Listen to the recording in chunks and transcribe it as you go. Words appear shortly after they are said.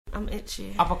I'm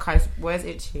itchy. Uppercase. Where's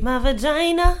itchy? My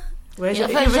vagina. Where's Your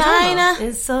your vagina?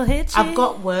 It's so itchy. I've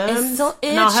got worms. It's so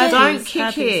itchy. No, Don't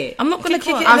kick it. I'm not going to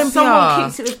kick it, As Olympia. someone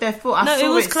kicks it with their foot. I No, saw it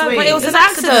was it close, swing. but it was an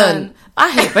accident. I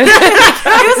hate both.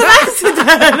 It was an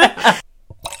accident.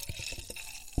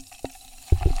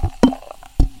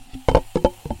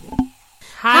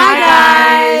 Hi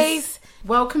guys.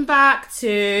 Welcome back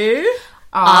to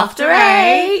After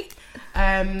Eight.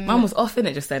 Mum Mum was off in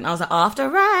it just then. I was like, After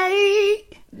Eight.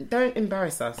 don't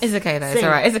embarrass us. It's okay though. It's Sing.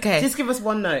 alright. It's okay. Just give us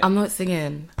one note. I'm not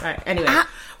singing. Right, anyway.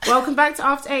 Welcome back to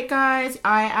After Eight, guys.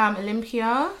 I am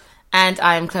Olympia. And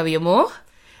I am Chloe Amore.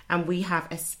 And we have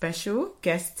a special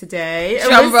guest today. And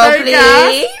Drum we're roll, so please.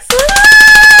 gassed.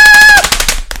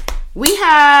 We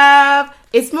have...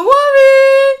 It's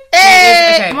Mawari.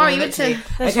 Hey! Okay, Mawari, well, which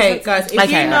one? okay, guys. If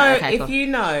Okay, you know, right, okay, cool.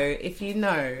 if you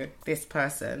know this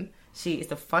person, she is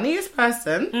the funniest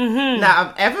person that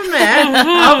I've ever met,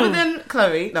 other than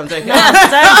Chloe. No, I'm joking.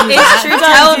 It's true.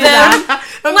 Tell them.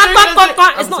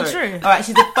 It's not true. All right,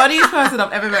 she's the funniest person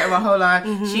I've ever met in my whole life.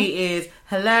 She is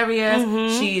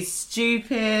hilarious. She's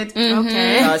stupid.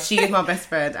 Okay, she is my best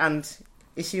friend. And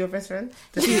is she your best friend?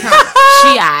 Does she count?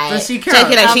 Does she count?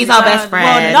 Joking, she's our best friend.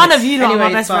 Well, none of you lot are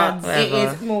my best friends. It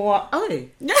is more. Oh,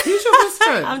 who's your best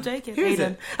friend? I'm joking. Who is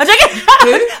Aiden. it? I'm joking.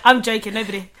 Who? I'm joking.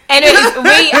 Nobody. Anyways,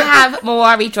 we have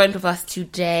Mawari joined with us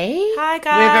today. Hi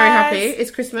guys. We're very happy.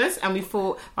 It's Christmas, and we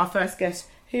thought our first guest,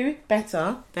 who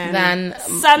better than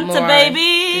Santa Mawari.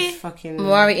 baby. this fucking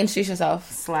Mawari, introduce yourself.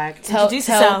 slag? Introduce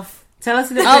yourself. Tell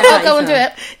us a little Oh, bit about go and do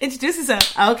yourself. it. Introduce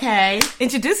yourself. Okay.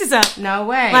 Introduce yourself. No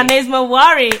way. My name's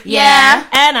Mawari. Yeah.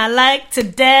 And I like to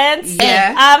dance.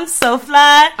 Yeah. I'm so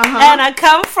fly. Uh-huh. And I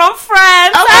come from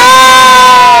France.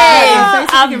 Hey! Ah, Say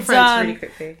something I'm in French done. really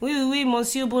quickly. Oui, oui,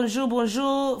 monsieur, bonjour,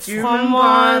 bonjour. Do you remember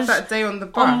Fromage. that day on the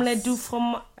bus? Omelette du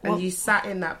fromage. And you sat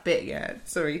in that bit, yeah.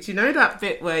 Sorry, do you know that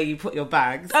bit where you put your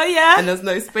bags? Oh, yeah. And there's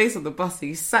no space on the bus, so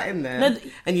you sat in there No,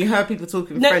 and you heard people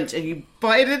talking No. French and you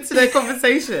butted into their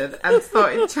conversation and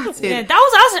started chatting. Yeah,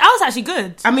 that was actually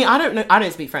good. I mean, I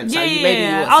don't speak French. Yeah, so yeah, maybe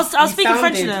yeah. you I was you speaking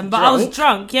French to sounded them, but I was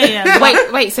drunk. Yeah,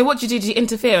 yeah. Wait, so what did you do? Did you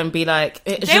interfere and be like...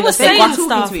 They were saying talking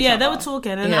stuff. to each Yeah, they other. were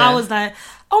talking, and Yeah. I was like,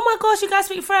 "Oh my gosh, you guys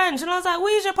speak French!" And I was like,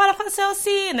 "Oui, je parle français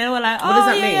aussi." And they were like, "Oh, What does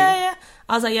that yeah, mean? yeah, yeah."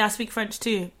 I was like, "Yeah, I speak French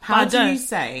too." But How I do don't. you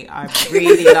say I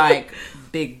really like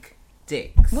big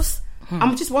dicks? What's...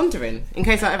 I'm just wondering, in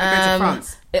case I ever go to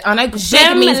France. I know big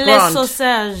J'aime means les grand.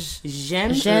 sausages.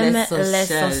 J'aime les sausages.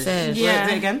 sausages. Yeah. Wait,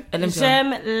 do it again. Olympia.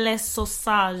 J'aime les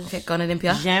sausages. Okay, go on,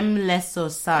 Olympia. J'aime les I'm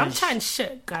sausages. trying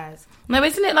shit, guys. No,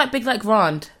 isn't it like big, like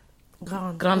grand?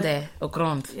 Grande. Grande or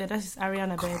grand? Yeah, that's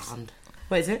Ariana, babes.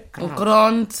 What is it? Or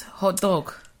grand hot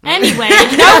dog. Anyway,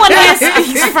 no one here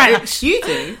speaks French. You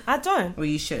do? I don't. Well,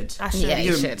 you should. I should. Yeah,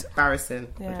 you You're should. embarrassing.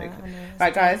 Yeah, I'm joking. I know.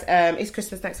 Right, guys, it's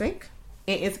Christmas next week.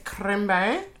 It is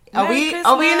Crimbo. Are Merry we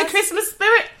in the Christmas. Christmas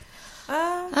spirit?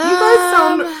 Uh, You guys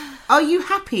sound... Are you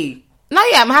happy? No,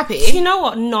 yeah, I'm happy. you know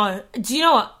what? No. Do you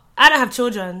know what? I don't have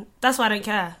children. That's why I don't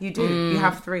care. You do. You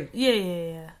have 3. Yeah,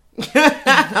 yeah,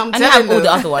 yeah. I'm And you telling have all them.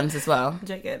 the other ones as well. I'm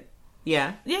joking.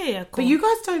 Yeah. Yeah, yeah, cool. But you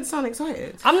guys don't sound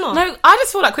excited. I'm not. No, I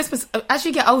just feel like Christmas, as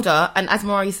you get older, and as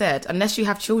Mawari said, unless you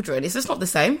have children, it's just not the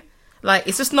same. Like,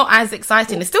 it's just not as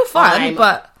exciting. It's still fun,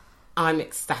 but... I'm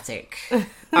ecstatic.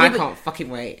 I can't fucking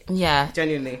wait. Yeah.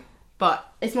 Genuinely. But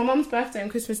it's my mum's birthday on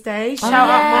Christmas Day. Shout yeah.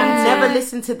 out, mum. Never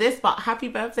listen to this, but happy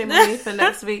birthday, mummy, for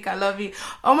next week. I love you.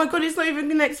 Oh my god, it's not even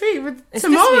next week. It's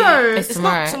tomorrow. this week. It's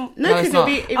tomorrow. not No, it's because not.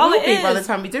 it Oh, will it be by the is.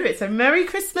 time we do it. So Merry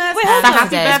Christmas. Wait, hold on.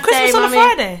 Happy Saturday. birthday, Christmas on a mummy.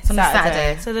 Friday. It's on a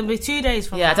Saturday. So there'll be 2 days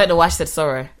from Yeah, I now. don't know why she said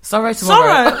sorrow. Sorrow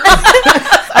tomorrow. Sorrow.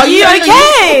 Are you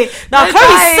okay? No, No, Chloe's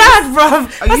guys. sad,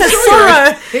 bruv. I you said sure?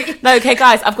 sorrow. No, okay,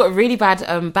 guys, I've got a really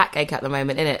bad backache at the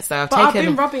moment, innit? So I've But I've taken...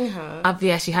 been rubbing her.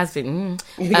 Yeah, she has been.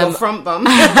 Your front bum.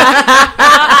 No.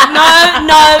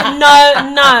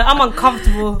 I'm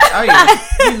uncomfortable. Oh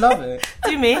yeah, you love it.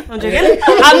 Do me? I'm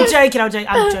joking.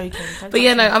 I'm joking. But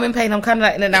yeah, no, I'm in pain. I'm kind of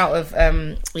like in and out of...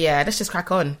 yeah, let's just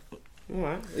crack on.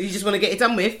 Alright. You just want to get it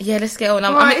done with. Yeah, let's get on.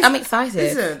 Right. I'm excited.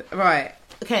 Listen, right.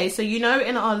 Okay, so you know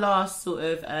in our last sort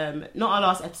of, not our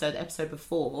last episode, the episode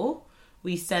before,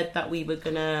 we said that we were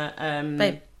gonna...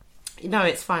 Babe. No,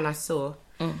 it's fine, I saw.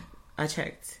 I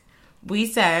checked. We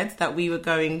said that we were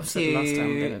going Last time, I'm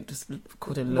to... gonna just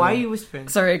record a Why are you whispering?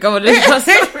 Sorry, go on.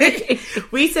 Sorry.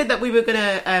 We said that we were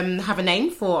gonna have a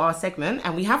name for our segment,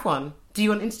 and we have one. Do you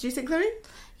want to introduce it, Chloe?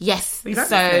 Yes. We like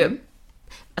So... this name.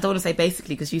 I don't want to say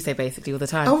basically because you say basically all the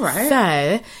time. Oh, right.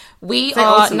 So we So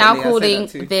are ultimately, now I say calling that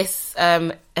too. this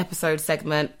episode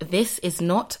segment, This Is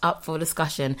Not Up for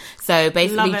Discussion. So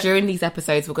basically Love it. during these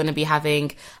episodes, we're going to be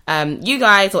having you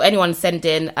guys or anyone send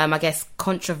in, I guess,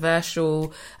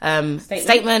 controversial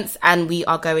statements, and we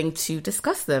are going to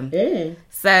discuss them. So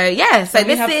this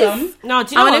is No,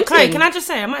 do you know what, Chloe? Can I just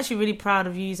say, I'm actually really proud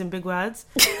of you using big words.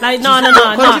 Like, no.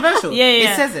 Controversial. Yeah.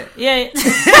 It says it. Yeah.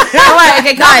 all right.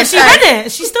 Okay, guys. She read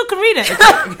it. She still can read it.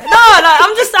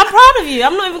 I'm proud of you.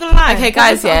 I'm not even gonna lie. Okay,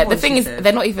 guys. Yeah, the what thing she is, said?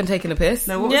 they're not even taking a piss.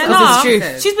 No, what Yeah, was that? no. This is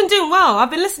true. She's been doing well.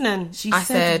 I've been listening. She I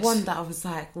said said- one that I was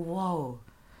like, whoa.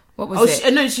 What was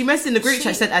it? No, she messed in the group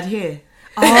chat. Said adhere.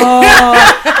 Oh,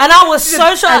 and I was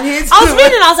so shocked. I here's was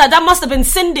reading, I was like, that must have been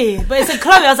Cindy. But it said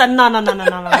Chloe. I was like, no.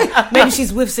 Maybe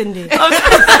she's with Cindy.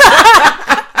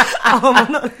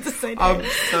 I'm not to say that. I'm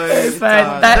so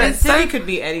fine. done. Cindy could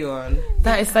be anyone.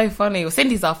 That is so funny. Well,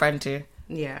 Cindy's our friend too.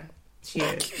 Yeah, she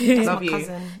is. Love my you.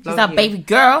 cousin. She's Love our you. baby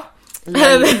girl.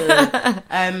 But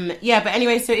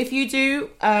anyway, so if you do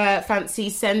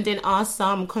fancy sending us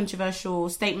some controversial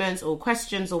statements or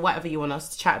questions or whatever you want us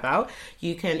to chat about,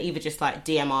 you can either just like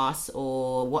DM us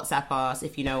or WhatsApp us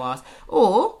if you know us,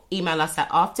 or email us at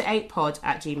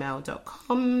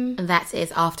after8pod@gmail.com. And that is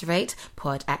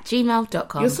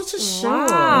after8pod@gmail.com. You're such a show.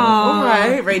 Wow. All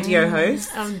right, radio host.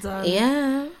 I'm done.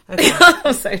 Yeah. Okay.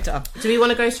 I'm so dumb. Do we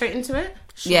want to go straight into it?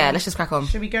 Yeah, let's just crack on.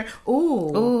 Should we go?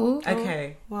 Ooh. Ooh.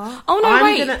 Okay. What? Oh no, I'm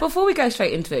wait, gonna- before we go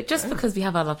straight into it, just because we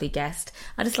have our lovely guest,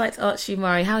 I'd just like to ask you,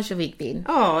 Mari, how's your week been?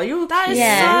 Oh, you're That is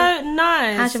Yeah. so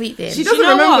nice. How's your week been? She doesn't you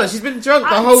know remember. what? She's been drunk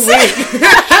the whole week.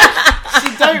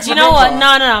 She don't. Do you know what?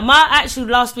 No. My actual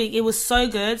last week, it was so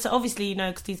good. So obviously, you know,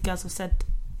 because these girls have said.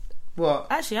 What?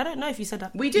 Actually, I don't know if you said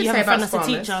that. We did you say have a friend about that's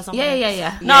a Squamous. teacher or something.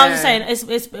 Yeah. No, I'm Yeah. just saying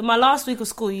it's my last week of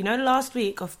school. You know, the last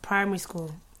week of primary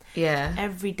school. Yeah.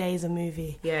 Every day's a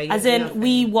movie. Yeah, as you're in nothing.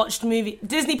 we watched movie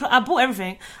Disney. I bought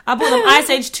everything. I bought them Ice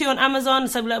Age 2 on Amazon.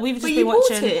 So like, we've just But been you bought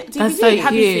watching. it. That's DVD. so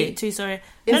Happy cute. Feet 2. Sorry.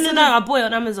 Instead No. of- I bought it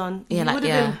on Amazon. Yeah, You like, would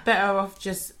have been better off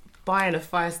just buying a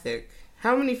Fire Stick.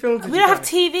 How many films did We you don't buy? have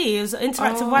TV. It was an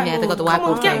interactive whiteboard. Yeah, they got the Come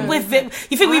on, whiteboard get thing. with it.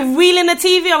 You think we're reeling a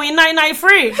TV? Are we in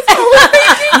 1993?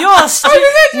 You're stupid.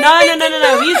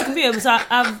 No. We use a computer.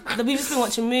 So we've just been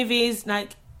watching movies. Like,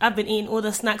 I've been eating all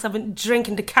the snacks. I've been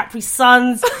drinking the Capri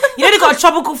Suns. You know, they got a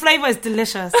tropical flavour. It's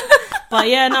delicious. But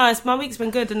yeah, no, my week's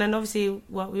been good. And then obviously,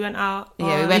 we went out.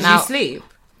 Yeah, we Did went you out. sleep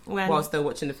When? while still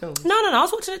watching the film? No, I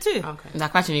was watching it too. Okay.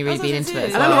 Like, imagine you really I was being watching into it. too.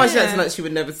 As I don't know well. why she said Yeah. tonight she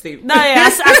would never sleep. No, yeah, I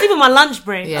sleep on my lunch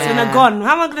break. Yeah. So when they're gone,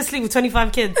 how am I going to sleep with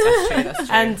 25 kids? That's true.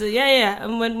 And yeah.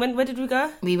 And where did we go?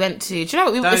 We went to. Do you know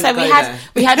what we Don't so go we had? there.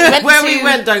 We went Where to, we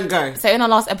went, don't go. So in our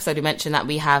last episode, we mentioned that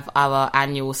we have our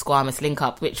annual Squamous link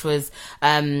up, which was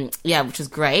which was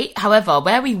great. However,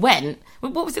 where we went,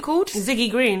 what was it called?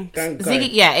 Ziggy Green. Don't go. Ziggy.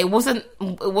 Yeah, it wasn't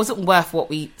worth what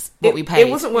we paid. It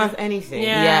wasn't worth anything.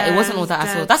 Yeah. Yeah, it wasn't all that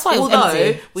at all. That's why it was Although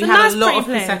empty. we It's a had nice, a lot of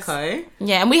pretty place. Prosecco.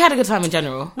 Yeah, and we had a good time in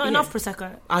general. Not enough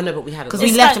Prosecco. I know, but we had a lot. Because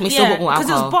we left and we still bought more Because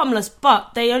it alcohol. was bottomless,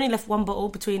 but they only left one bottle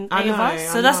between I 8 of know,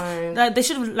 us. So I that's know. like, they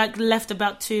should have like left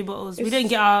about 2 bottles. We didn't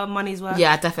get our money's worth.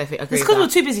 Yeah, I definitely agree. It's with because we were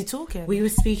that. too busy talking. We were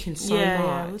speaking so Yeah, we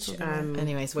were much. talking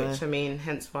Anyways, which I mean,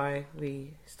 hence why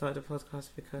we started the podcast,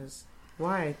 because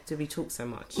why do we talk so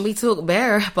much? We talk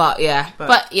bare, but yeah,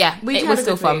 But yeah, we it had was a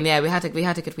still good fun. week. Yeah, we had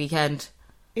a good weekend.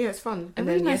 Yeah, it's fun. A And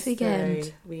really then nice yesterday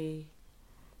weekend. we.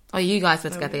 Oh, you guys were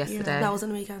together yeah. yesterday. That was on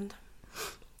the weekend.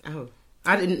 Oh,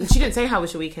 I didn't. She didn't say how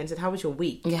was your weekend. Said how was your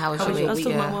week? Yeah, how was I your was week?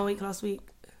 talking Yeah. about my week last week.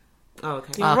 Oh,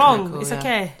 okay. You're Okay, wrong. cool, It's yeah.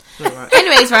 okay. All right.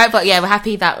 Anyways, right, but yeah, we're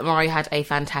happy that Mari had a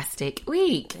fantastic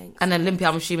week. Thanks. And then Olympia,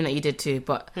 I'm assuming that you did too,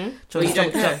 but... Well, you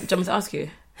don't do care. you want me to ask you?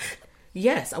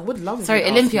 Yes, I would love. Sorry, you to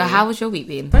ask Olympia, me. how was your week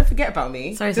been? Don't forget about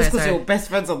me. Sorry, just because sorry. you're best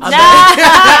friends on the show.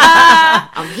 Nah.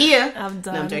 I'm here. I'm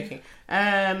done. No, I'm joking.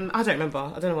 I don't remember.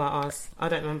 I don't know what I asked. I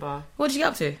don't remember. What did you get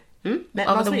up to? Met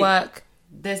Other last than week. work?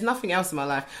 There's nothing else in my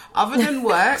life other than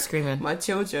work. Screaming. My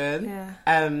children. Yeah.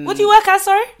 Um, What do you work at?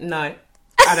 Sorry. No,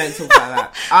 I don't talk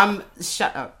about that.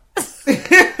 Shut up.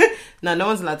 No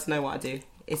one's allowed to know what I do.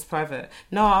 It's private.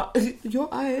 No, your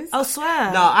eyes. I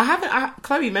swear. No, I haven't.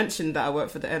 Chloe mentioned that I work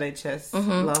for the NHS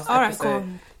last All right, episode. cool.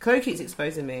 Chloe keeps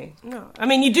exposing me. No. I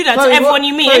mean, you do that Chloe, to everyone what-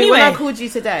 you meet Chloe, anyway. When I called you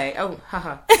today,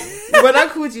 when I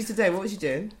called you today, what was you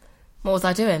doing? What was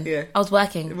I doing? Yeah. I was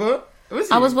working. What?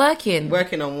 Was I you? was working.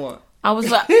 Working on what? I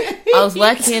was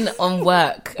working on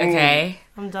work, okay?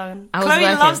 I'm done. I was Chloe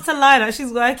working. loves to lie that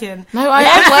she's working. No, I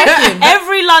am working.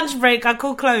 Every lunch break, I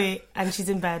call Chloe and she's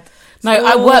in bed. No,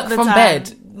 I All work the from time.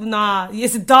 bed. Nah,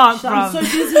 it's dark, bro.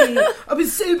 busy. I've been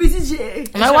so busy.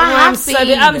 No, I have I'm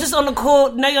been. I'm just on the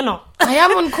call. No, you're not. I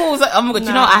am on calls. Like, oh my god,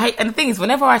 you know what I hate? And the thing is,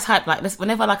 whenever I type like this,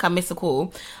 whenever like I miss a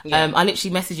call, I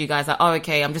literally message you guys like, oh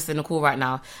okay, I'm just in a call right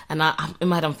now, and I'm in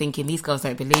my head I'm thinking these girls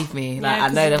don't believe me. Like I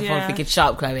know they're probably thinking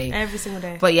sharp, Chloe. Every single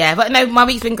day. But no, my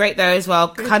week's been great though as well.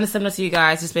 Kind of similar to you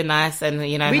guys. It's been nice, and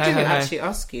you know, we didn't actually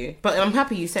ask you, but I'm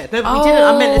happy you said. No, we didn't.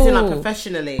 I meant as in like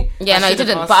professionally. Yeah, no, you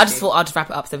didn't. But I just thought I'd just wrap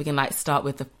it up so we can like start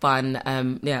with the fun,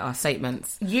 our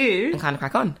statements. You and kind of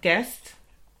crack on. Guest,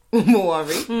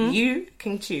 Mawari, you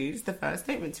can choose the first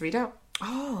statement to read out.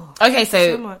 Oh, okay.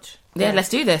 So much. Yeah, let's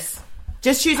do this.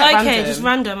 Just choose at random. Just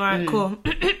random. All right,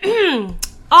 cool.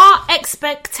 Are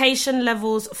expectation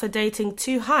levels for dating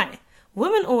too high?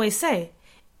 Women always say,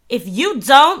 if you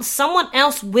don't, someone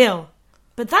else will.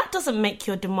 But that doesn't make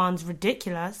your demands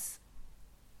ridiculous.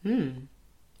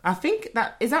 I think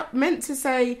that... Is that meant to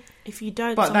say... If you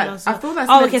don't, but someone else will. I feel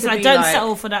that's okay, so like, don't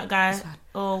settle for that guy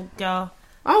or girl.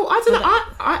 Oh, I don't know.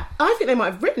 I think they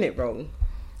might have written it wrong.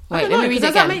 Wait, let me read it again.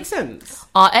 Does that make sense?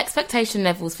 Are expectation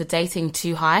levels for dating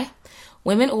too high?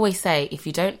 Women always say, if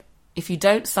you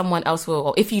don't, someone else will,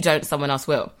 or if you don't, someone else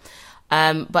will.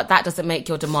 But that doesn't make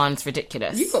your demands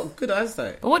ridiculous. You've got good eyes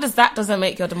though. But what does that doesn't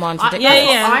make your demands ridiculous?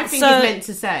 I think it's meant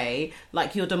to say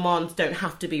like your demands don't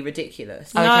have to be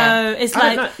ridiculous. No, Okay. it's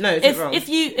like wrong?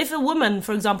 if a woman,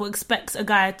 for example, expects a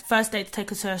guy first date to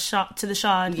take her to the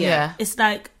shard, Yeah. it's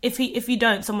like if you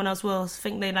don't, someone else will.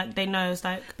 Think they know. It's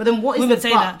like, but then what is the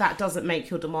but that doesn't make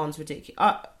your demands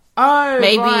ridiculous?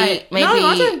 Maybe no,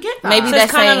 I don't get that. Maybe so they're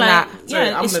it's saying that.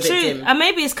 Yeah, it's true. And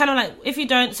maybe it's kind of like if you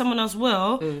don't, someone else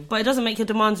will. But it doesn't make your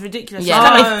demands ridiculous. Yeah.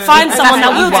 So like, find someone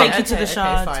that will take you to the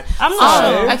shard. I'm not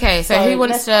sure. Okay, so who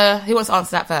wants to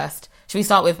answer that first? Should we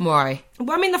start with Maury?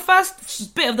 Well, I mean, the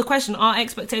first bit of the question: are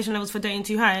expectation levels for dating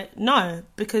too high? No,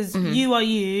 because you are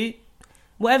you.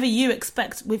 Whatever you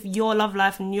expect with your love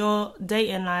life and your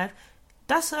dating life,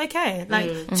 that's okay.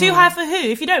 Like too high for who?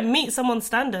 If you don't meet someone's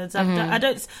standards, I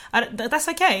don't. That's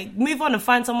okay. Move on and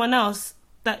find someone else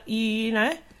that you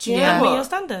know. Do you know meet your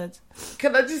standards.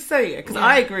 Can I just say it? Because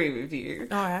I agree with you.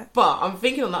 All right. But I'm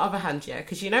thinking on the other hand,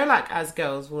 because you know, like as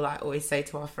girls, we'll like always say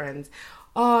to our friends,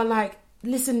 "Oh, like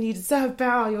listen, you deserve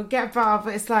better. You'll get better."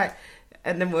 But it's like.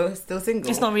 And then we're still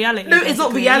single. It's not reality. No, it's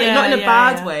not reality. Not in a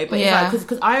bad way. But yeah. it's like,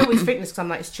 because I always think this because I'm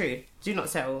like, it's true. Do not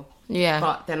settle. Yeah.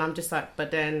 But then I'm just like,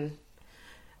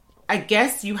 I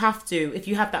guess you have to, if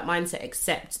you have that mindset,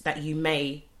 accept that you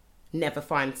may never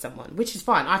find someone, which is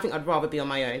fine. I think I'd rather be on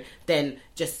my own than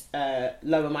just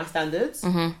lower my standards.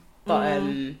 But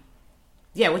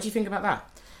yeah, what do you think about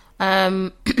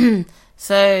that?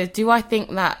 So do I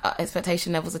think that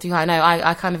expectation levels are too high? No,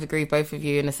 I kind of agree with both of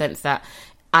you in the sense that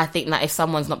I think that if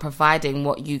someone's not providing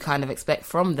what you kind of expect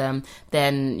from them,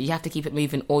 then you have to keep it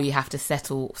moving, or you have to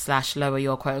settle / lower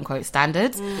your quote unquote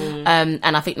standards. And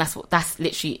I think that's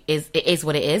literally it is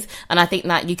what it is. And I think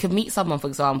that you can meet someone, for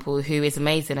example, who is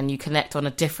amazing and you connect on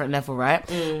a different level, right?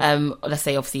 Let's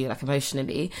say obviously like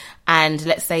emotionally, and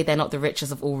let's say they're not the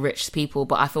richest of all rich people,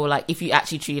 but I feel like if you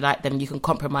actually truly like them, you can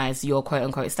compromise your quote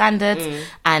unquote standards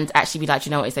and actually be like, you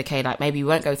know what, it's okay. Like maybe we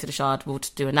won't go to the Shard, we'll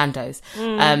just do a Nando's.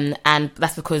 And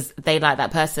that's because they like that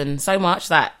person so much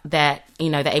that they're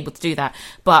able to do that.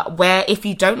 But where if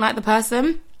you don't like the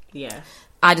person,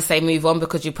 I just say move on,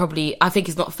 because I think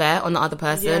it's not fair on the other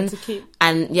person. To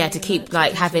keep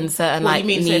like having certain like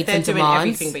needs and demands. Doing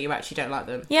everything, but you actually don't like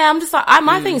them. Yeah, I'm just like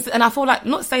my thing is, and I feel like,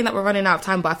 not saying that we're running out of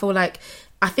time, but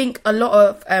I think a lot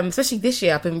of, especially this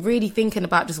year, I've been really thinking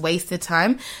about just wasted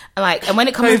time. And when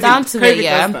it comes down to it,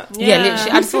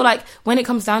 literally, I just feel like when it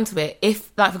comes down to it,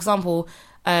 if like, for example,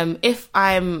 if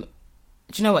I'm,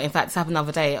 do you know what? In fact, this happened the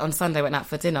other day. On Sunday, I went out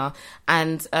for dinner,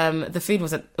 and the food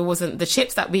wasn't the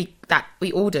chips that we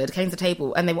ordered came to the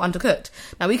table, and they were undercooked.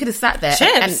 Now we could have sat there,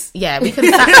 chips. And we could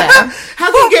have sat there.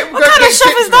 How do you get? What kind of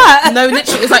chef is that? No,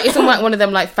 literally, it's in like one of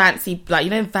them like fancy,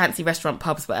 like fancy restaurant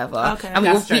pubs, whatever. Okay.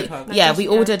 And we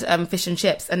ordered fish and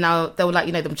chips, and now they were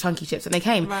like them chunky chips, and they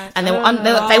came, and they were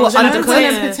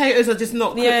undercooked. Potatoes are just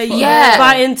not cooked. Yeah.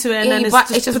 Bite into it, and then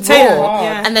it's just raw.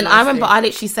 And then I remember I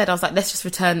literally said, I was like, let's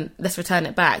return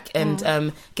it back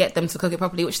and get them to cook it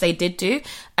properly, which they did do.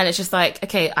 And it's just like,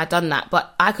 okay, I done that,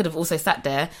 but I could have also sat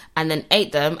there and then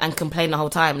ate them and complained the whole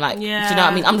time. Like, do you know what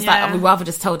I mean? I'm just like, I would rather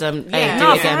just tell them, hey,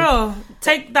 do it again. For real.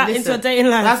 Take that into a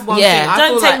dating life. That's one thing. I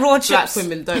don't feel take raw chips. Black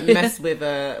women don't mess with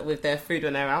their food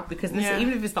when they're out, because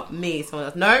even if it's not me, someone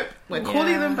else, no, we're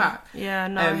calling them back. Yeah,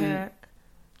 no, I hear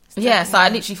it. Yeah, so I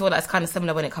literally feel that's kind of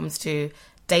similar when it comes to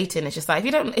dating. It's just like,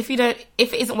 if it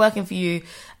isn't working for you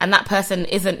and that person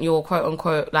isn't your quote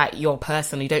unquote like your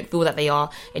person, you don't feel that they are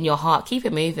in your heart, keep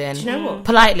it moving. Do you know what?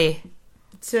 Politely.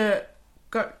 To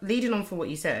go leading on from what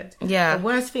you said, the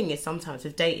worst thing is sometimes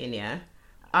with dating,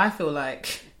 I feel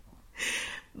like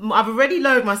I've already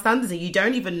lowered my standards and you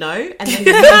don't even know,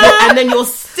 and then you're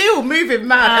still moving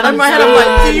mad. And in my head, I'm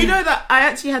like, do you know that I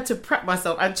actually had to prep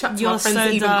myself and chat to my friends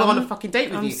to even go on a fucking date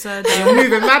with you? So you're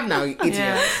moving mad now, you idiot.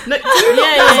 Yeah. No, do you know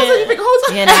that's what you think the whole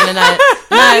time?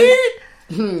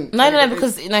 No,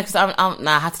 because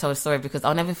I had to tell a story because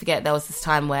I'll never forget there was this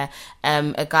time where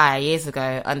a guy years ago,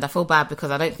 and I feel bad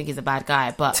because I don't think he's a bad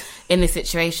guy, but in this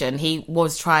situation he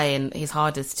was trying his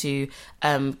hardest to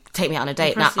take me out on a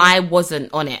date. Now I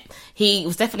wasn't on it. He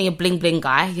was definitely a bling bling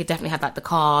guy. He definitely had like the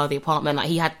car, the apartment, like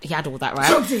he had all that,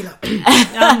 right? I'm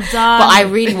done. But I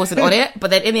really wasn't on it. But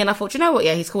then in the end I thought, you know what,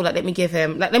 yeah, he's cool, like let me just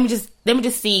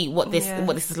see what this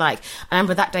is like. I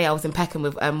remember that day I was in Peckham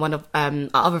with one of our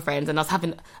other friends, and I was having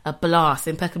a blast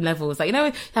in Peckham Levels, like, you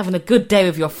know, having a good day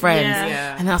with your friends.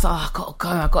 Yeah. And then I was like, oh, I gotta go,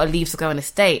 I gotta leave to go on this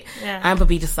date. Yeah. I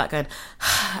remember just like going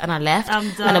and I left.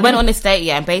 I'm done. And I went on this date,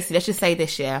 and basically let's just say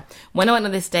this year, when I went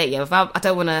on this date, without, I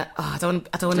don't want to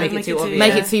make it too obvious.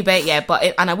 make it too bait,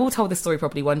 but and I will tell this story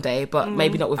probably one day, but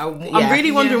maybe not with. I'm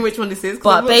really wondering which one this is.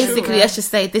 But basically, let's just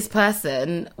say this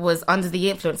person was under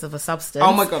the influence of a substance.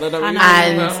 Oh my god, I don't really know.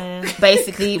 And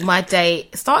basically, my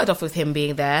date started off with him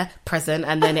being there, present,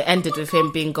 and then it ended with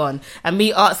him being gone, and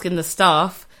me asking the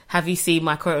staff, have you seen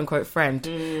my quote-unquote friend?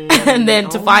 And then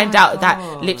to find out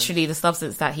that literally the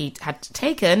substance that he had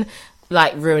taken,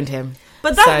 like, ruined him.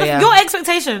 But your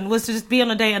expectation was to just be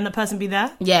on a date and the person be there?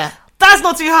 Yeah. That's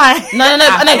not too high. No.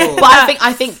 But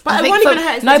I think. But it won't even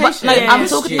hurt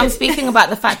expectation. I'm speaking about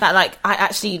the fact that, like, I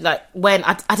actually, like, when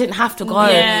I didn't have to go,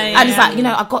 and it's like, you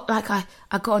know, I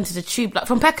got onto the tube, like,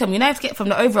 from Peckham, you know, to get from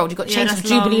the Overold, you got to change the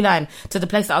Jubilee line to the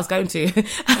place that I was going to.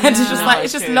 And it's just like,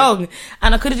 it's just long.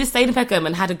 And I could have just stayed in Peckham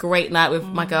and had a great night with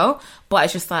my girl, but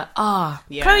it's just like, Chloe,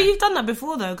 you've done that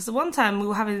before though, because the one time we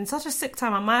were having such a sick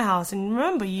time at my house, and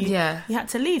remember you had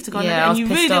to leave to go on a date, and you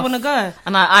really didn't want to go.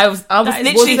 And I was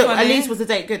literally at least was the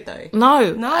date good though? No.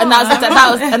 And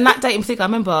that was and that date in particular, I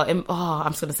remember, I'm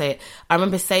just going to say it. I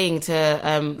remember saying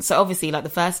to, so obviously, like, the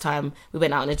first time we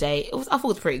went out on a date, I thought it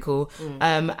was pretty cool.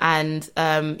 And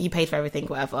he paid for everything,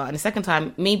 whatever. And the second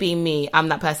time, me being me, I'm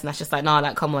that person that's just like, nah,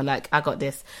 like, come on, like, I got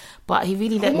this. But he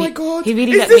really let me. Oh my god! He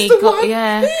really let me go.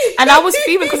 Yeah, and I was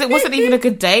fuming because it wasn't even a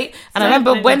good date. And I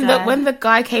remember when the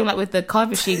guy came, like, with the card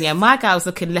machine, my guy was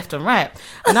looking left and right,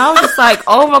 and I was just like,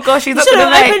 oh my gosh, he's not going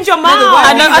to make. Opened your mouth.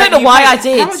 I don't know why I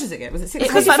did. How much does it get? Was it 60?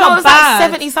 It was like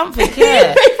 70 something.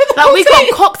 Yeah, like, we got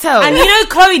cocktails. And you know,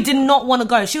 Chloe did not want to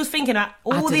go. She was thinking that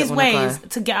all these ways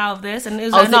to get out of this, and it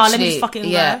was like, no, let me just fucking go.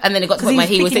 And then it got to the point where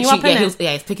he was literally,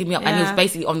 he's picking me up, and he was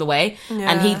basically on the way,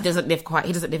 and he doesn't live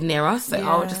near us. So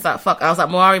I was just like, fuck. I was like,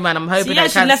 Mawari, man, I'm hoping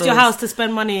that she left your house to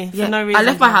spend money for no reason. I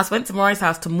left my house, went to Mawari's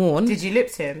house to mourn. Did you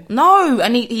lips him? No,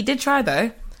 and he did try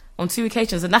though on 2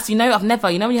 occasions, and that's, you know, I've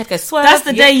never, you know, when you had to go swear. That's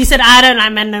the day you said, I don't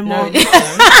like men no more. Amazing.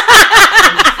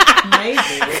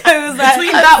 It was like,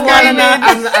 between that one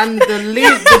and the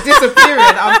disappearing,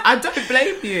 I don't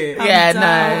blame you.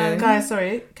 No. Guys,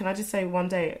 sorry, can I just say one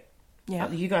day?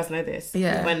 Yeah, you guys know this.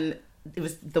 Yeah. When it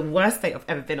was the worst date I've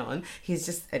ever been on. He's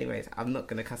just, anyways, I'm not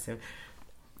gonna cuss him.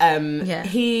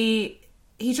 He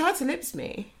tried to lips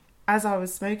me as I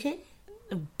was smoking.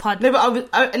 Pardon? No, but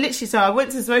I literally, so I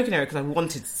went to the smoking area because I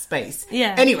wanted space.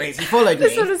 Yeah. Anyways, he followed me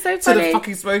so to the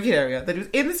fucking smoking area. Then he was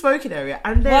in the smoking area,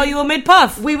 and then while you were mid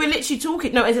puff, we were literally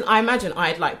talking. No, as in, I imagine I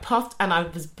had like puffed and I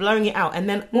was blowing it out, and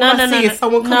then all I see is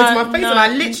someone coming to my face, and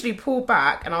I literally pulled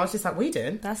back, and I was just like, "What are you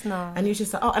doing?" That's not. And he was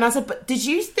just like, "Oh," and I said, "But did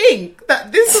you think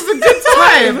that this was a good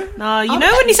time?" No, you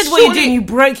know when he said what you're doing, you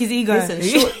broke his ego. Listen,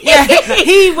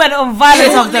 he went on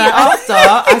violence after.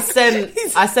 I sent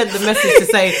the message to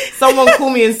say, "Someone call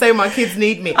me and say my kids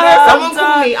need me." Someone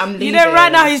call me, I'm leaving. You know,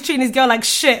 right now he's treating his girl like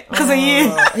shit because of you.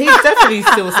 He's definitely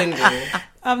still single.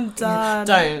 I'm done.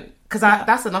 Don't. Because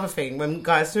that's another thing when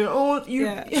guys say, "Oh,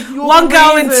 you're one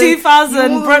girl in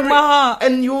 2000 broke my heart,"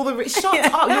 and you're the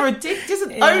shut up. You're a dick. Just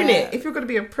own it. If you're gonna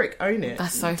be a prick, own it.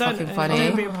 That's so fucking funny.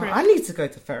 I need to go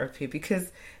to therapy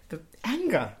because the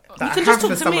anger. You can just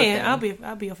talk to me. I'll be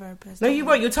your therapist. No, you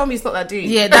won't. You'll tell me it's not that deep.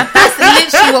 Yeah, that's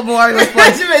literally what Mawari was for.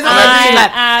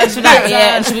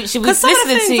 She'll be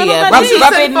listening to you.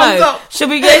 She'll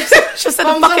be good. She'll send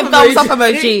a fucking thumbs up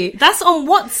emoji. That's on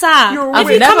WhatsApp. If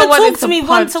you come and talk to me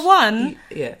one to one,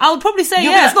 I would probably say,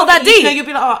 it's not that deep. No, you'll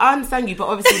be like, "Oh, I understand you," but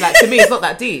obviously, like, to me, it's not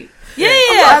that deep.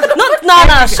 Yeah.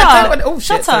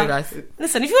 Shut up. Guys.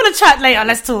 Listen, if you want to chat later,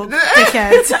 let's talk.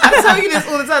 Dickhead. I tell you this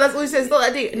all the time. That's all you say. It's not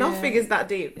that deep. Nothing is that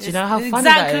deep. Do you know how funny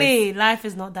exactly? That is? Life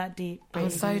is not that deep. I'm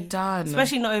so done.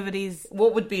 Especially not over these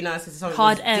what would be nice is something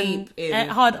hard deep in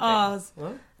hard R's.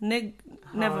 What?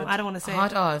 Never. I don't want to say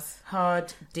Hard it. R's.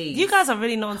 Hard D. You guys are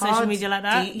really not on social media like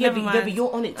that. D. Yeah, Never but, mind. but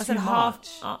you're on it I too said much.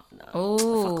 No.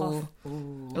 Oh.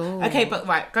 Okay, but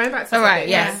right, going back to the All right, topic,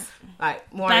 yes.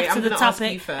 Like, Maury, Back to I'm the going to ask you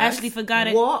topic. first. Ashley forgot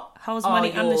it. What How's are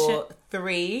money? I'm the your shit.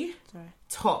 3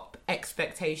 top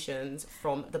expectations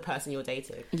from the person you're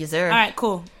dating? Yes, sir. All right,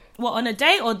 cool. What, on a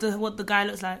date or what the guy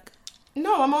looks like?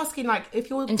 No, I'm asking, like, if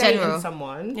you're In dating general.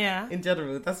 someone. Yeah. In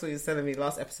general. That's what you were telling me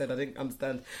last episode. I didn't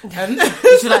understand.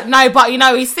 She's like, no, but you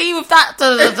know, we see with that.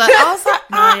 I was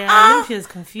like, No, yeah, Olympia's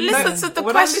confused. Listen to the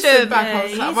When I question. listened back, I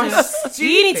was Yeah, like, am I stupid?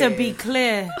 you need to be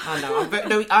clear. I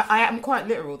know. I am quite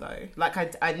literal, though. Like,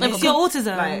 I need It's your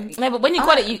autism. Like, No, but when you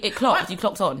got it clocked. You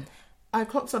clocked on. I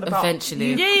clocked on about...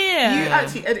 Eventually. Yeah. You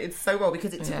actually edited so well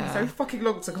because it took me so fucking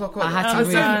long to clock on. I had to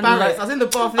was so really- embarrassed. I was in the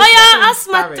bath. That's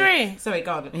my 3. Sorry,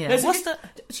 go on. Yeah. No, so What's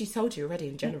she told you already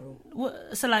in general.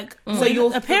 So like, So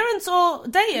your appearance or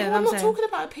dating? No, I'm not saying? talking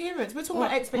about appearance. We're talking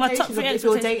about My expectations top of 3 if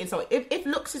you're expectations. dating someone. If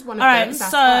looks is one of All right, them,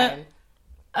 that's so fine.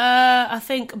 I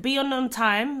think be on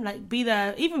time, like be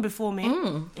there even before me.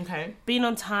 Okay. Being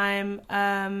on time,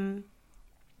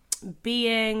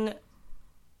 being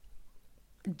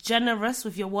generous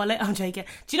with your wallet. I'm joking.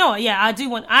 Do you know what? Yeah, I do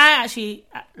want. I actually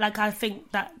like. I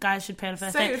think that guys should pay on the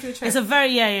first Say it date. with your chest. It's a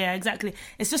very exactly.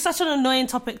 It's just such an annoying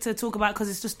topic to talk about because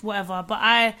it's just whatever.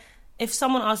 But if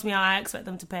someone asks me, I expect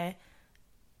them to pay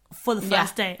for the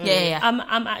first date. Yeah.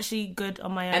 I'm actually good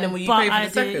on my own. And then will you but pay for I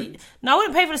the second? No, I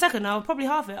wouldn't pay for the second. I'll probably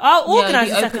half it. I'll organise be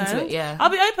the open to second. it, yeah. I'll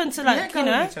be open to Let go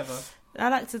of each other. I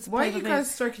like to. Why pay are you for guys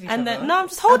things. stroking each And other? then no, I'm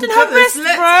just holding I'm her jealous. wrist,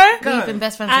 Let's bro. We've been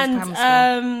best friends since primary school.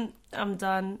 And I'm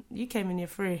done. You came in here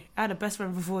free. I had a best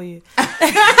friend before you. Gosh.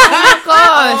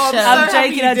 I'm so happy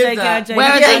you did that.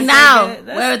 Where are Yes, they now? that's-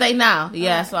 Where are they now?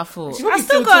 Yeah, that's what I thought. She probably I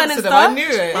still talks got to in them. stuff. I knew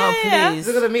it. Oh, Yeah. please.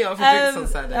 We're gonna meet up for drinks on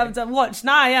Saturday. I'm done. Watch,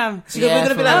 now I am. We're gonna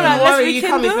be for like, real. Alright, "Why let's are you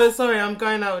coming?" rekindle. For sorry, I'm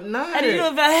going out. No, And you're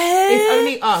it's like,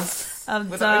 only us. I'm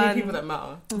We're the only done. people that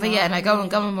matter. But yeah, no,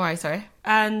 go on, Maury, sorry.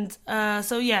 And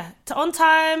so yeah, on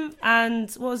time. And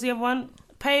what was the other one?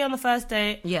 Pay on the first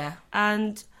date. Yeah.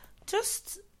 And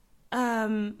just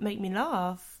make me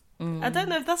laugh. I don't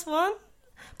know if that's one,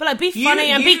 but like be funny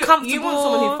and be comfortable. You want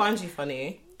someone who finds you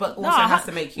funny, but also I has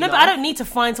to make you No, laugh. but I don't need to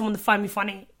find someone to find me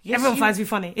funny. Yes, Everyone you- finds me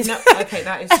funny. No, okay,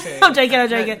 that is true. I'm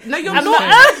joking. No, you're I'm not.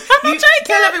 I'm You joking.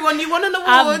 tell everyone you won an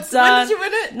I'm award. When done. did you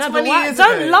win it? No, but 20 why- years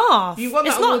don't ago. laugh. You won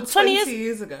It's that not award 20 20 years-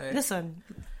 years ago. Listen,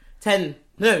 10.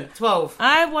 No, 12.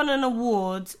 I won an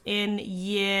award in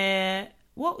year.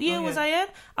 What year was I in?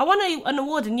 I won an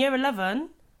award in year 11.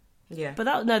 Yeah. But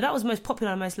that was most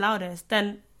popular and most loudest.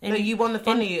 Then No, you won the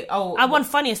funny. I won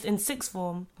funniest in sixth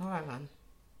form. All right, man.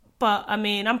 But I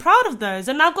mean, I'm proud of those,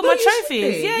 and I've got my you should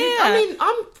trophies. be. Yeah, You- yeah. I mean,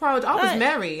 I'm proud. I was No.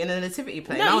 Mary in a nativity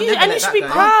play. No, I'll you, never and let you should that be go.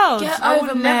 proud. Get I over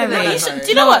would never Mary. let You that should, go. do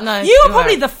you know what? No, you were you're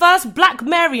probably right. the first black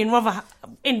Mary in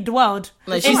in the world.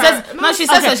 No, she Alright. says. No, No, she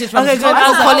says okay. that she's from Okay, good. I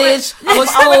was I college. I was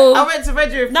I school. went to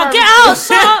Redriff. Now Primary get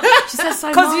School. out, shut up. She says so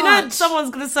Because you know much. someone's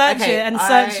gonna search Okay, it and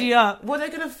search you up. What are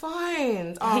they gonna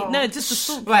find? Oh. No, just the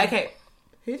salt. Right, okay.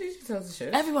 Who did you tell the show?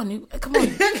 Everyone, come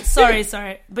on.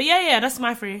 Sorry. But yeah, that's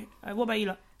my free. What about you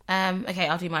lot? Okay,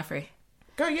 I'll do my free.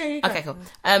 Go, yeah, you go. Okay, cool.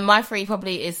 My free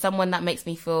probably is someone that makes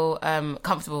me feel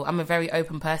comfortable. I'm a very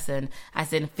open person,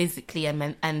 as in physically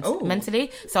and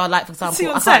mentally. So I like, for example, So you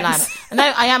I want can't sex? lie.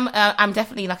 No, I am. I'm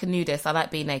definitely like a nudist. I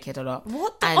like being naked a lot.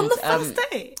 What? And, On the first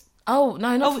date? Oh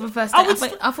no, not Oh, for the first I date. was- I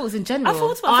thought it was in general. I thought it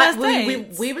was about first we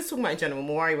date. we were talking about in general.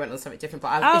 Maury went on something different, but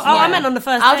I meant on the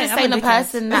first I was date. just I'm saying a a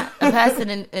dickhead.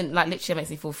 person in like literally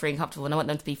makes me feel free and comfortable, and I want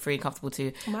them to be free and comfortable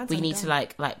too. Mine's We on need down.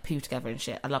 to like poo together and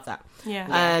shit. I love that. Yeah.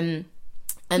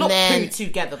 And not then poo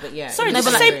together, but yeah. Sorry, No, did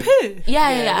but you say like- poo?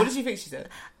 yeah. What did you think she said?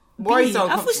 B. Maury's so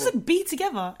I thought she uncomfortable. said be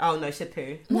together. Oh no, she said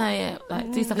poo. No, yeah,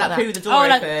 like do stuff Like like poo that. with the door Oh,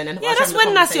 like, open and yeah, us that's having a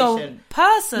when that's your conversation.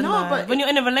 person. No, No, but- when you're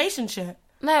in a relationship.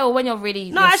 No, or when you're really.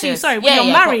 No, you're actually, serious. sorry, when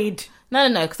you're married. No,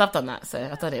 because I've done that, so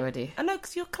I've done it already. I know,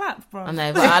 because you're clapped, bro. I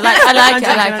know, but I like it.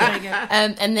 I'm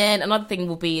joking. And then another thing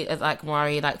will be like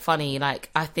Maury, like funny. Like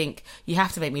I think you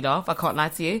have to make me laugh. I can't lie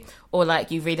to you, or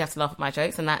like you really have to laugh at my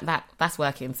jokes, and that's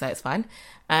working, so it's fine.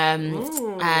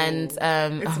 It's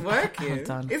I'm working.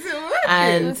 done. Is it working?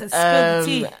 And Spill the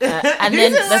tea. and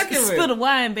Who's then it working with? Spill the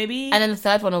wine, baby. and then the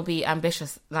third one will be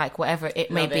ambitious, like whatever it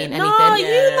may Love be it. in No,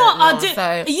 anything. you lot are no,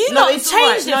 so- you No, lot it's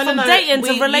changed alright. it from No, dating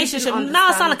you to relationship. didn't Now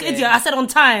I sound like an understand idiot. it. I said on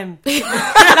time. Like,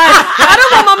 I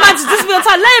don't want my man to just be on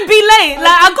time. Let him be late.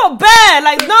 Like I got bare.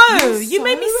 Like no, you so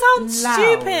made me sound loud.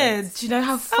 stupid. Do you know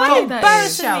how You're funny that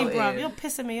is? embarrassing me, bro. Shouting. You're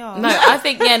pissing me off. No, I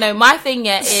think my thing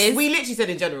is We literally said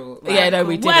in general. Like, yeah, no,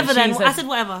 we did. Whatever then. She I said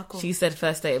whatever. Cool. She said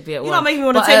first date would be at You're one. not making me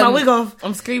want to But, take my wig off.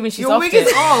 I'm screaming. She's Your off wig it.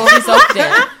 is off. She's off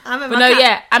it. I'm in But my no, cap.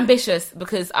 yeah, ambitious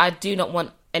because I do not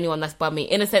want anyone that's bummy,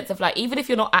 in a sense of like, even if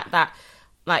you're not at that,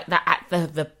 like that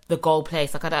at the goal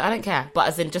place, like I don't care, but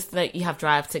as in just that you have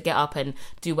drive to get up and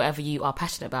do whatever you are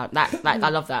passionate about. That, like, I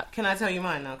love that. Can I tell you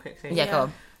mine now quickly? Yeah, go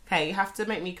on. Okay, you have to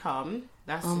make me calm.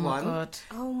 That's Oh my one. god.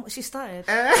 Oh, she started.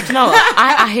 Do you know what?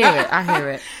 I hear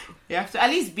it. You have to at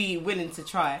least be willing to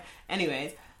try.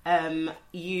 Anyways,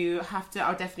 you have to.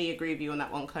 I'll definitely agree with you on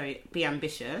that one, Chloe. Be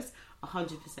ambitious,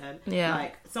 100%. Yeah.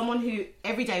 Like someone who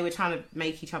every day we're trying to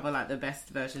make each other like the best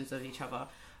versions of each other.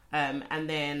 And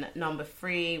then number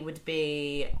 3 would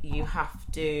be you have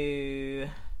to.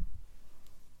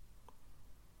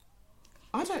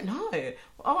 I don't know.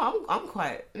 Oh, I'm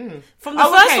quite. From the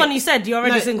first one you said, you're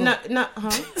already single. No, huh?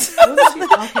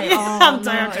 Okay. I'm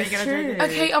tired. It's true.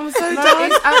 Okay, I'm so No,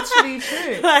 done. it's actually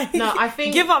true. Like, No, I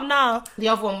think give up now. the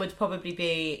other one would probably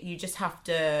be you just have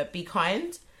to be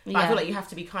kind. But I Yeah. feel like you have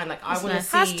to be kind. Like I want to nice.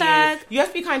 see Hashtag. you. You have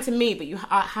to be kind to me, but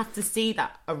I have to see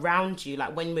that around you.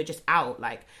 Like when we're just out,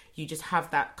 like you just have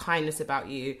that kindness about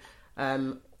you.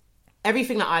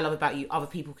 Everything that I love about you, other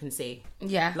people can see.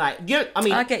 Yeah. Like you. I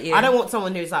mean, I get you. I don't want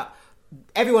someone who's like.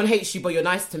 Everyone hates you, but you're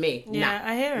nice to me. Yeah, Nah.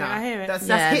 I hear it, Nah. I hear it. That's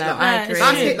Yeah, Hitler. no, I agree.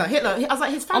 That's Hitler. I was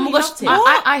like, his Oh my family gosh, loved him.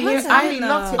 I hear What's it. Family Hitler?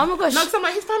 loved him. Oh my gosh. No,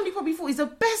 because his family probably thought he's the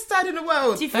best dad in the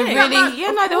world. Do you And think? really,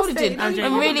 yeah, no, they all Of course did. they-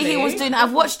 And really, he was doing.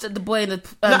 I've watched the boy in the No,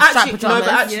 striped actually, pajamas.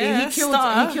 but actually, Yeah,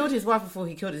 he killed his wife before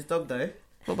he killed his dog, though.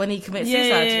 But when he commits Yeah,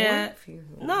 suicide, yeah, yeah.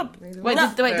 No, Wait,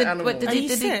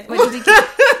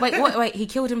 No. wait, he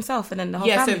killed himself and then the whole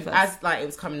Yeah, so family first. as like it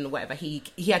was coming or whatever, he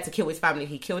had to kill his family.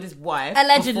 He killed his wife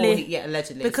Allegedly. before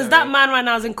allegedly, because sorry. that man right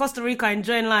now is in Costa Rica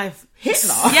enjoying life.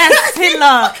 Hitler. Yes,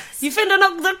 Hitler. You think they're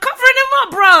covering him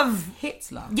up, bruv?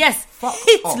 Hitler. Yes, Fuck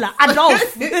Hitler. off.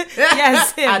 Adolf.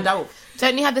 Yes, him. Adolf.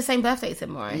 Don't you have the same birthday as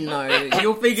him, Maury? No,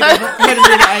 you're thinking of Henry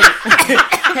VIII.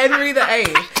 Henry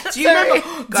VIII. Do you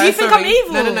remember? Do you think I'm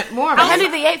evil? No. More But about Henry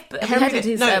VIII beheaded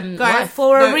his guys, wife.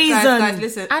 For a no, reason. Guys,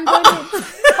 listen. And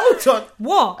hold on.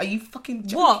 What? Are you fucking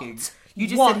What? joking? You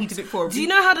just What? said he did it for a reason. Do you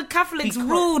know how the Catholics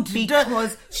ruled?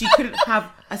 Because she couldn't have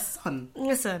a son,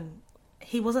 Listen,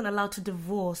 he wasn't allowed to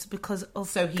divorce because of.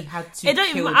 so he had to. It don't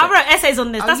kill even. I them. wrote essays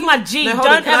on this. Are That's you- my G. No, hold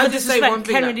on, Don't can I ever just say one disrespect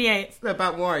thing Henry VIII.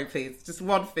 about Maury, please? Just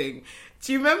one thing.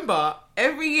 Do you remember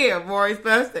every year Maury's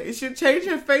birthday, she'd change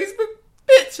her Facebook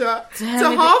picture to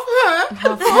Henry half her,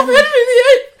 half Henry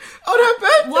VIII on her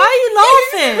birthday? Why are you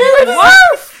laughing?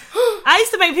 What? I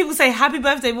used to make people say happy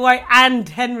birthday, boy, and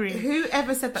Henry.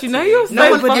 Whoever said that? Do you to know me? you're No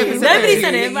so one funny. ever said Nobody that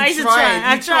said to it, you. but I used to You try. tried.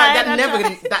 I You tried.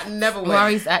 That never went.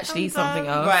 Maury's actually something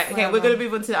else. Right, okay, we're going to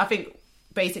move on to, I think,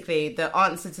 basically, the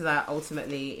answer to that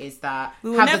ultimately is that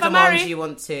We will have the never demands marry. you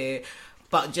want to,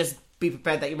 but just be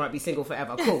prepared that you might be single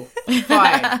forever. Cool.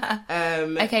 Fine.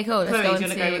 Okay, cool. Let's Chloe, go do you on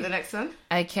want to go to- with the next one?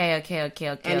 Okay.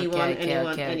 Anyone.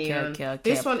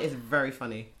 This one is very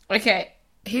funny. Okay.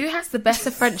 Who has the better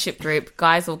friendship group,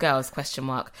 guys or girls? Question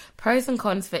mark. Pros and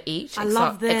cons for each. I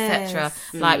love this. Etc.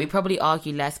 Like we probably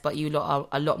argue less, but you lot are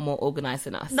a lot more organised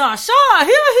than us. No, shut up.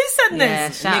 Who said Yeah,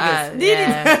 this? shout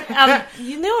Niggas. out. Yeah.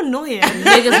 You're annoying.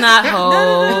 Niggas not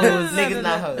hoes. Niggas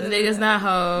not hoes. Niggas not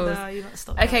hoes. No, you gotta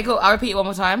stop. Okay, cool. I'll repeat it one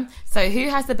more time. So, who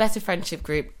has the better friendship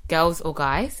group, girls or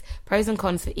guys? Pros and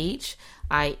cons for each.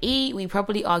 I.e., we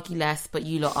probably argue less, but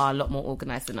you lot are a lot more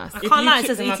organised than us. I can't lie, it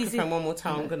says the ETC. microphone one more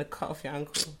time, I'm going to cut off your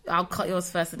ankle. I'll cut yours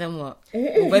first, and then what?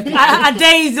 I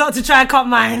dare you not to try and cut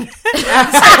mine. It'll do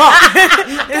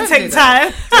take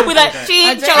that. time. We're like,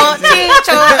 cheap,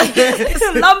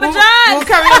 Lumberjack. We'll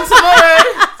carry on tomorrow.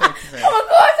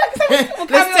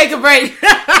 Let's take a break.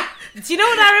 Do you know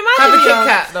what that Have a reminded me Kit of?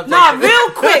 Kat. No,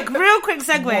 real quick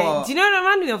segue. What? Do you know what it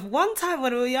reminded me of? One time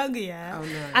when we were younger, yeah? Oh,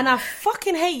 no. And I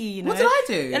fucking hate you know? What did I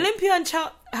do? Olympia and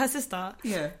her sister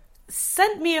Yeah.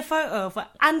 sent me a photo of an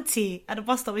auntie at the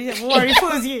bus stop. He said, Mawari, we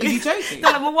thought it was you. Are you joking?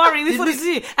 They're like, Mawari, we thought it was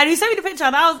you. And he sent me the picture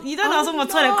and I was on my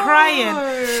toilet crying.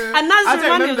 And that's I don't reminded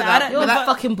me remember of that. that. You're But- that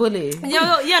fucking bully.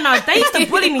 yeah, no, they used to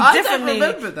bully me I don't differently.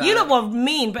 remember that. You lot were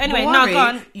mean, but anyway, Don't now worry, go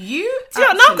on. You See, now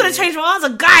I'm gonna actually- change my answer.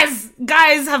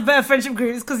 Guys have better friendship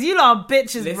groups because you lot are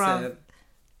bitches, bro. Listen,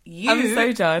 you I'm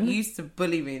so done. used to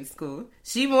bully me in school.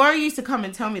 Maury used to come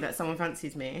and tell me that someone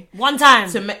fancies me. One time.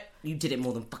 You did it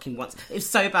more than fucking once. It was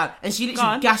so bad, and she Go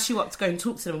literally on. gassed you up to go and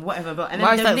talk to them, or whatever. But and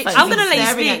Why then is they're that literally funny? I'm gonna let you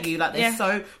staring at speak. you like they're Yeah.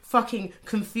 so fucking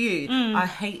confused. I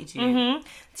hated you. Do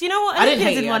you know what I didn't Olympia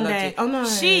hate did you, I one loved day? you. Oh, no.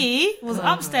 She was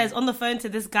upstairs on the phone to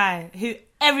this guy who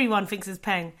everyone thinks is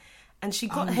Peng. And she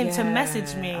got him to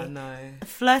message me. I know.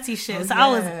 Flirty shit. Oh, So I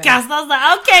was yeah. gassed. I was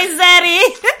like, okay, Zeddy.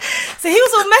 So he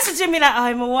was all messaging me like, oh,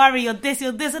 I'm a worry, you're this.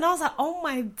 And I was like, oh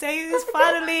my days,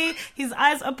 finally. His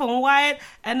eyes up and wide.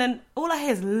 And then all I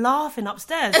hear is laughing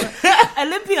upstairs. So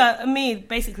Olympia and me,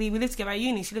 basically, we lived together at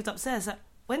uni. She lived upstairs. So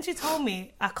when she told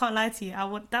me, I can't lie to you,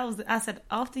 I said,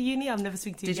 after uni, I'm never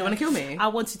speaking to you. Did you want to kill me? I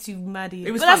wanted to murder you.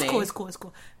 It was but funny. That's cool, it's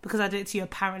cool. Because I did it to you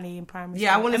apparently in primary Yeah,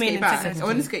 I school. wanted to get you in back. secondary I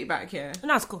wanted to get you back, yeah.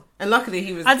 No, it's cool. And luckily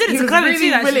he was I did it he to was Chloe really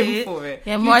too, actually. willing for it.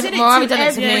 Yeah, You Moira did it done to it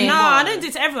to me. everyone. No, I don't do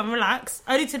it to everyone. Relax.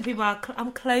 Only to the people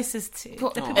I'm closest to. The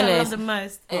people I love the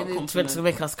most. It's meant to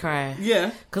make us cry.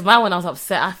 Yeah. Because when I was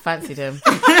upset, I fancied him.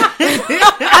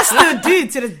 I still do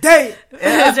to this day.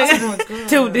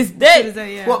 Till this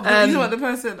day. Yeah. What, you know what the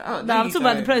person... Oh, No, I'm talking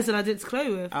about the person I did to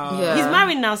Chloe with. Yeah. He's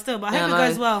married now still, but I hope it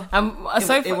goes well.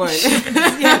 It won't.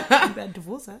 Yeah, you better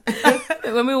divorce her.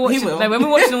 When we were watching, when we were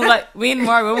watching all, like, me and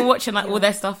Mario, when we were watching like all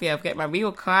their stuff, get married, we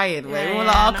were crying. We were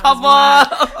like, come on.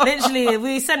 Literally,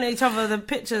 we sent each other the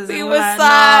pictures. We and were like,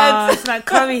 sad. Nah. It's like,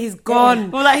 Chloe, he's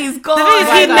gone. We were like, he's gone. The thing is,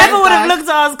 he never would have looked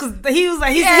at us because he was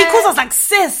like, he calls us like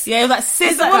sis. Yeah, he was like, sis.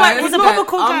 He's a proper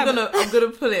cool guy. I'm gonna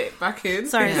pull it back in.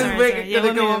 Sorry, because sorry. we're Yeah,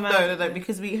 gonna go we're off. moving No,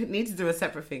 because we need to do a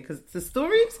separate thing because the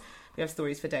stories. We have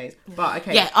stories for days. But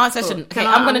okay. Yeah, answer question. Okay,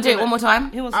 I'm going to do it one more time.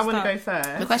 Who wants I to want to start? go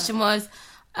first. The question was,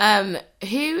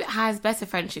 who has better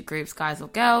friendship groups, guys or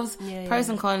girls? Pros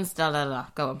and cons, da la la.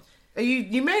 Go on.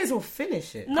 You may as well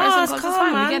finish it. No, Pros it's and cons, calm,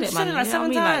 it's fine. man. We get it, man. Said it like You know what I 7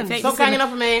 mean? Like, times. if Stop ganging up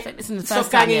on me. If it's in the Stop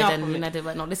first time, ganging yeah, up then on me.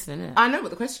 they're not listening, innit? I know what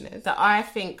the question is. That I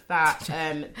think that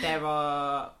there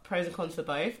are pros and cons for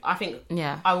both. I think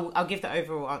I'll give the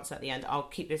overall answer at the end. I'll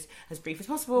keep this as brief as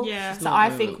possible. Yeah. So I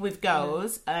think with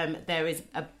girls, there is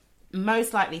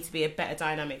most likely to be a better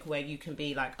dynamic where you can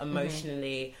be like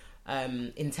emotionally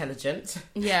intelligent,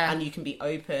 and you can be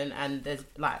open, and there's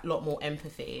like a lot more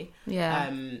empathy.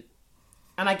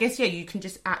 And I guess you can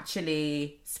just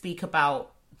actually speak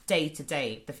about day to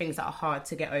day, the things that are hard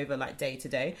to get over, like day to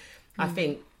day. I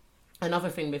think another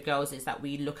thing with girls is that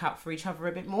we look out for each other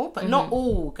a bit more, but not